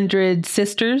 100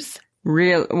 sisters.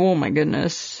 Real? Oh my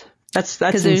goodness. That's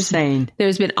 'Cause insane.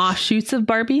 There's been offshoots of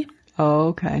Barbie, Oh,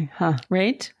 okay. Huh.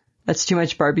 right? That's too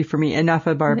much Barbie for me. Enough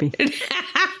of Barbie.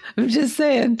 I'm just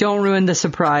saying. Don't ruin the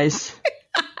surprise.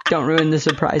 Don't ruin the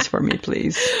surprise for me,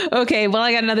 please. Okay, well,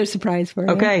 I got another surprise for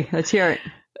you. Okay, let's hear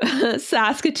it.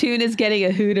 Saskatoon is getting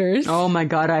a Hooters. Oh my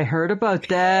God, I heard about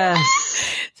this.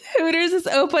 Hooters is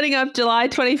opening up July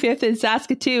 25th in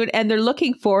Saskatoon, and they're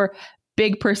looking for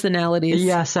big personalities.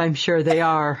 Yes, I'm sure they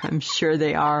are. I'm sure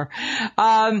they are.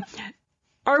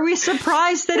 Are we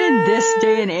surprised that in this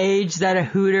day and age that a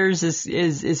Hooters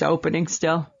is opening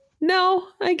still? No,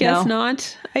 I guess No?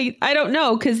 not. I don't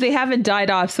know because they haven't died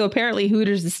off. So apparently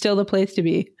Hooters is still the place to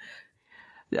be.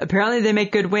 Apparently they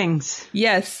make good wings,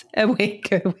 Yes. And wait,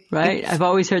 good. right? I've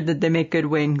always heard that they make good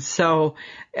wings. So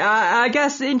I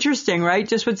guess interesting, right?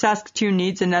 Just what Saskatoon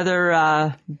needs,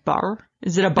 another bar.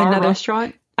 Is it a bar Another-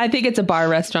 restaurant? I think it's a bar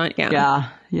restaurant. Yeah.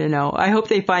 Yeah, I hope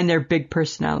they find their big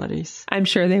personalities. I'm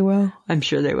sure they will. I'm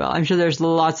sure they will. I'm sure there's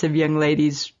lots of young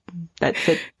ladies that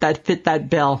fit that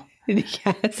bill.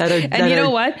 Yes. That are- and that you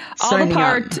know are what? signing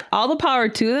up. All the power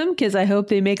to them because I hope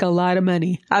they make a lot of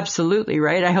money. Absolutely,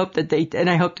 right? I hope that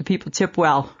I hope the people tip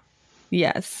well,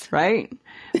 Yes. right?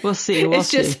 We'll see. We'll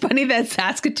It's just funny that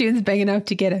Saskatoon's big enough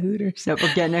to get a Hooters. Nope,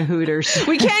 we're getting a Hooters.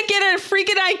 We can't get a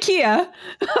freaking IKEA.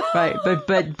 Right,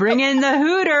 but bring in the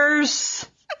Hooters.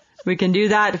 We can do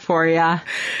that for you.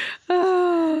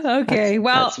 Oh, okay.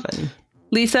 Well, That's funny.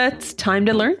 Lisa, it's time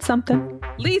to learn something.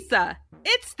 Lisa,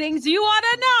 it's things you ought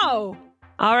to know.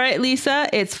 All right, Lisa,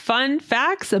 it's fun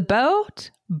facts about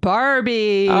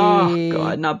Barbie. Oh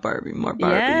God, not Barbie. More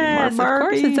Barbie. Yes, more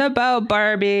Barbie. of course it's about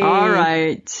Barbie. All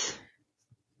right.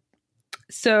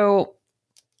 So,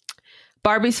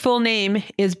 Barbie's full name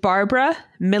is Barbara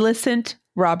Millicent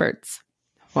Roberts.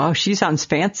 Wow, she sounds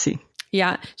fancy.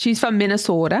 Yeah, she's from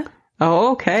Minnesota.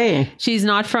 Oh, okay. She's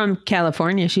not from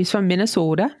California. She's from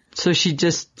Minnesota, So she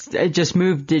just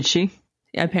moved, did she?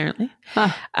 apparently.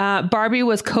 Huh. Barbie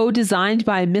was co-designed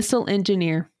by a missile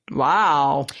engineer.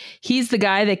 Wow. He's the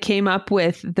guy that came up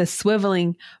with the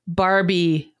swiveling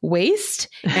Barbie waist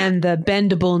and the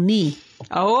bendable knee.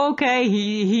 Oh, okay.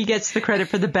 He gets the credit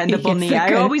for the bendable gets knee. the I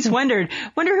credit. always wonder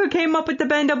who came up with the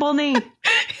bendable knee.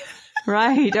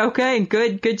 Right. Okay.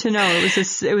 Good to know.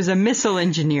 It was a missile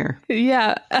engineer.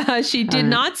 Yeah, she did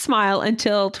not smile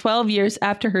until 12 years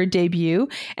after her debut,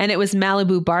 and it was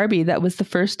Malibu Barbie that was the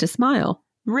first to smile.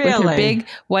 Really? With her big,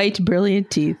 white, brilliant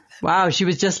teeth. Wow. She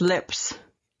was just lips.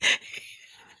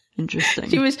 Interesting.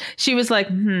 She was like,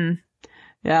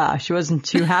 Yeah. She wasn't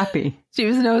too happy. She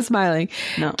was no smiling.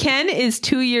 No. Ken is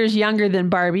 2 years younger than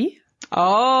Barbie.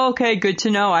 Oh, okay. Good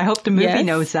to know. I hope the movie Yes.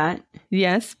 knows that.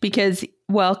 Yes, because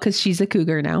she's a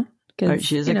cougar now. Right,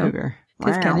 she is a cougar.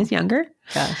 Because Wow. Ken is younger.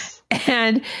 Yes.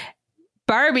 And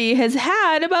Barbie has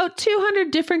had about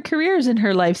 200 different careers in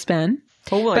her lifespan.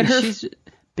 Oh, boy. But her- She's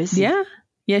busy.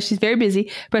 Yeah, she's very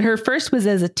busy. But her first was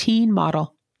as a teen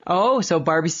model. Oh, so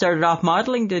Barbie started off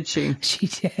modeling, did she? She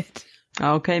did.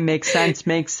 Okay, makes sense.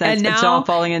 And It's now- all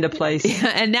falling into place.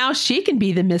 And now she can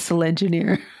be the missile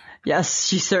engineer. Yes,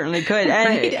 she certainly could. And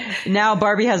Right. now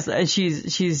Barbie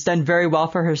she's done very well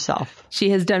for herself.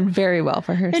 She has done very well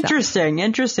for herself.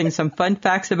 Interesting. Some fun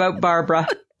facts about Barbara.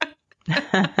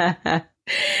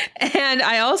 And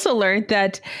I also learned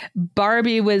that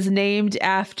Barbie was named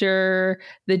after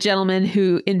the gentleman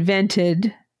who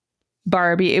invented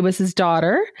Barbie, it was his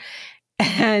daughter.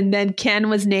 And then Ken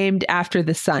was named after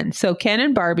the son. So Ken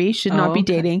and Barbie should not be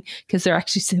dating because they're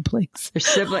actually siblings. They're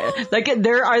siblings. Like,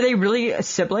 are they really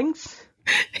siblings?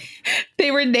 They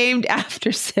were named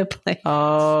after siblings.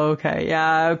 Oh, okay.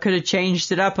 Yeah, I could have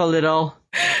changed it up a little.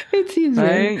 It seems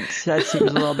right. Weird. That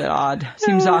seems a little bit odd.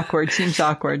 Seems awkward.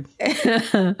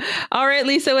 All right,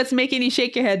 Lisa, what's making you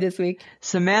shake your head this week?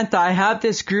 Samantha, I have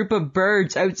this group of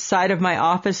birds outside of my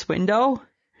office window.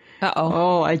 Uh-oh.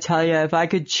 Oh, I tell you, if I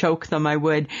could choke them, I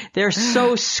would. They're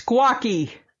so squawky.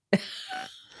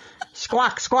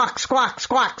 Squawk, squawk, squawk,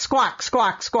 squawk, squawk,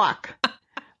 squawk, squawk.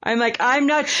 I'm like, I'm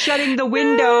not shutting the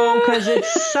window because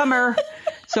it's summer,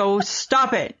 so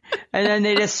stop it. And then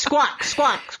they just squawk,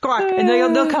 squawk, squawk. And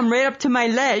they'll come right up to my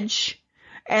ledge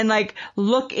and like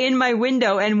look in my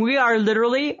window. And we are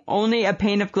literally only a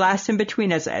pane of glass in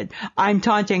between us. I'm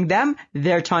taunting them.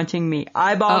 They're taunting me.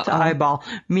 Eyeball to eyeball.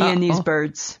 Me and these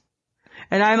birds.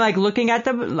 And I'm like looking at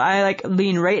them. I like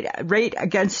lean right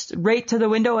to the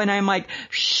window. And I'm like,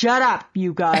 shut up,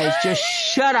 you guys. Just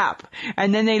shut up.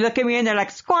 And then they look at me and they're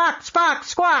like, squawk, squawk,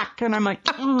 squawk. And I'm like,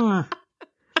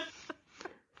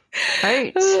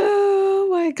 Right? Oh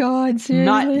my God.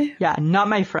 Seriously? Not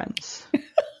my friends.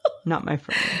 Not my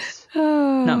friends.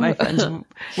 Not my friends.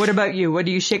 What about you? What are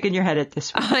you shaking your head at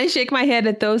this week? I shake my head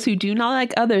at those who do not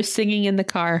like others singing in the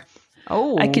car.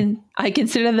 Oh. I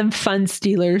consider them fun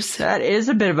stealers. That is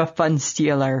a bit of a fun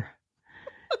stealer.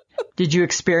 Did you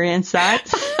experience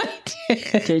that? I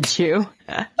did. Did you?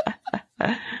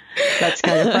 That's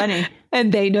kind of funny.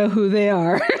 And they know who they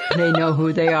are. They know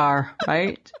who they are,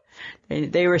 right?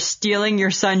 They were stealing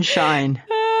your sunshine.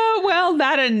 Well,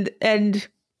 that and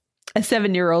a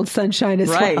 7-year-old sunshine as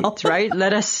well. Right.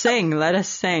 Let us sing.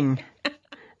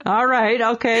 All right.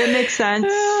 Okay. It makes sense.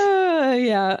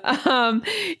 Yeah.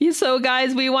 So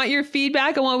guys, we want your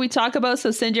feedback on what we talk about.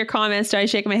 So send your comments to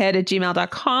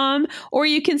ishakemyhead@gmail.com, or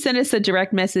you can send us a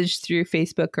direct message through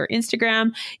Facebook or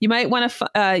Instagram. You might want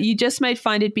to, you just might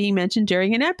find it being mentioned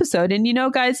during an episode. And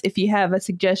guys, if you have a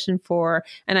suggestion for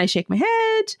an I Shake My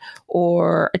Head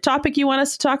or a topic you want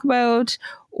us to talk about,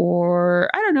 or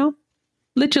I don't know,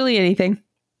 literally anything,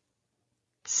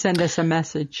 send us a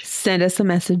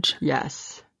message.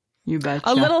 Yes. You betcha.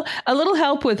 A little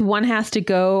help with One Has to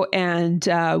Go and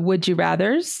Would You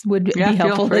Rathers would be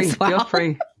helpful as well.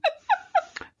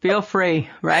 Feel free,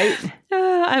 right?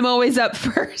 I'm always up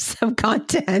for some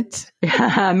content.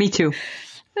 Yeah, me too.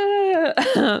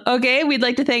 Okay, we'd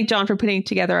like to thank John for putting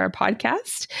together our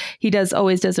podcast. He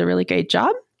always does a really great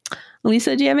job.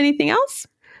 Lisa, do you have anything else?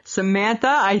 Samantha,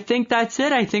 I think that's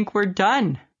it. I think we're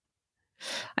done.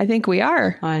 I think we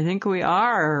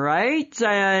are, right?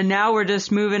 Now we're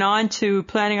just moving on to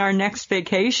planning our next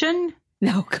vacation.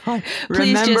 No, God.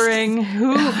 Remembering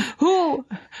who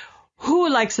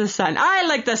likes the sun? I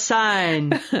like the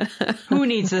sun. Who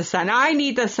needs the sun? I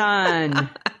need the sun.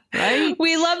 Right?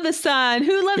 We love the sun.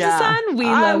 Who loves the sun? We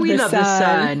love the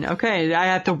sun. Okay, I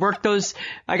have to work those.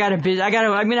 I'm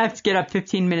gonna have to get up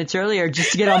 15 minutes earlier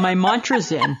just to get all my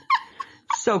mantras in.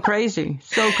 So crazy.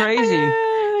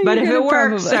 But if it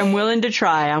works, I'm willing to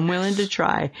try.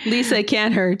 Lisa, it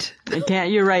can't hurt. It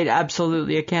can't. You're right.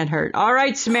 Absolutely. It can't hurt. All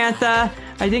right, Samantha.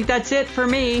 I think that's it for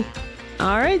me.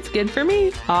 All right. It's good for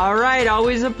me. All right.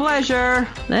 Always a pleasure.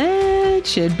 It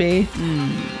should be.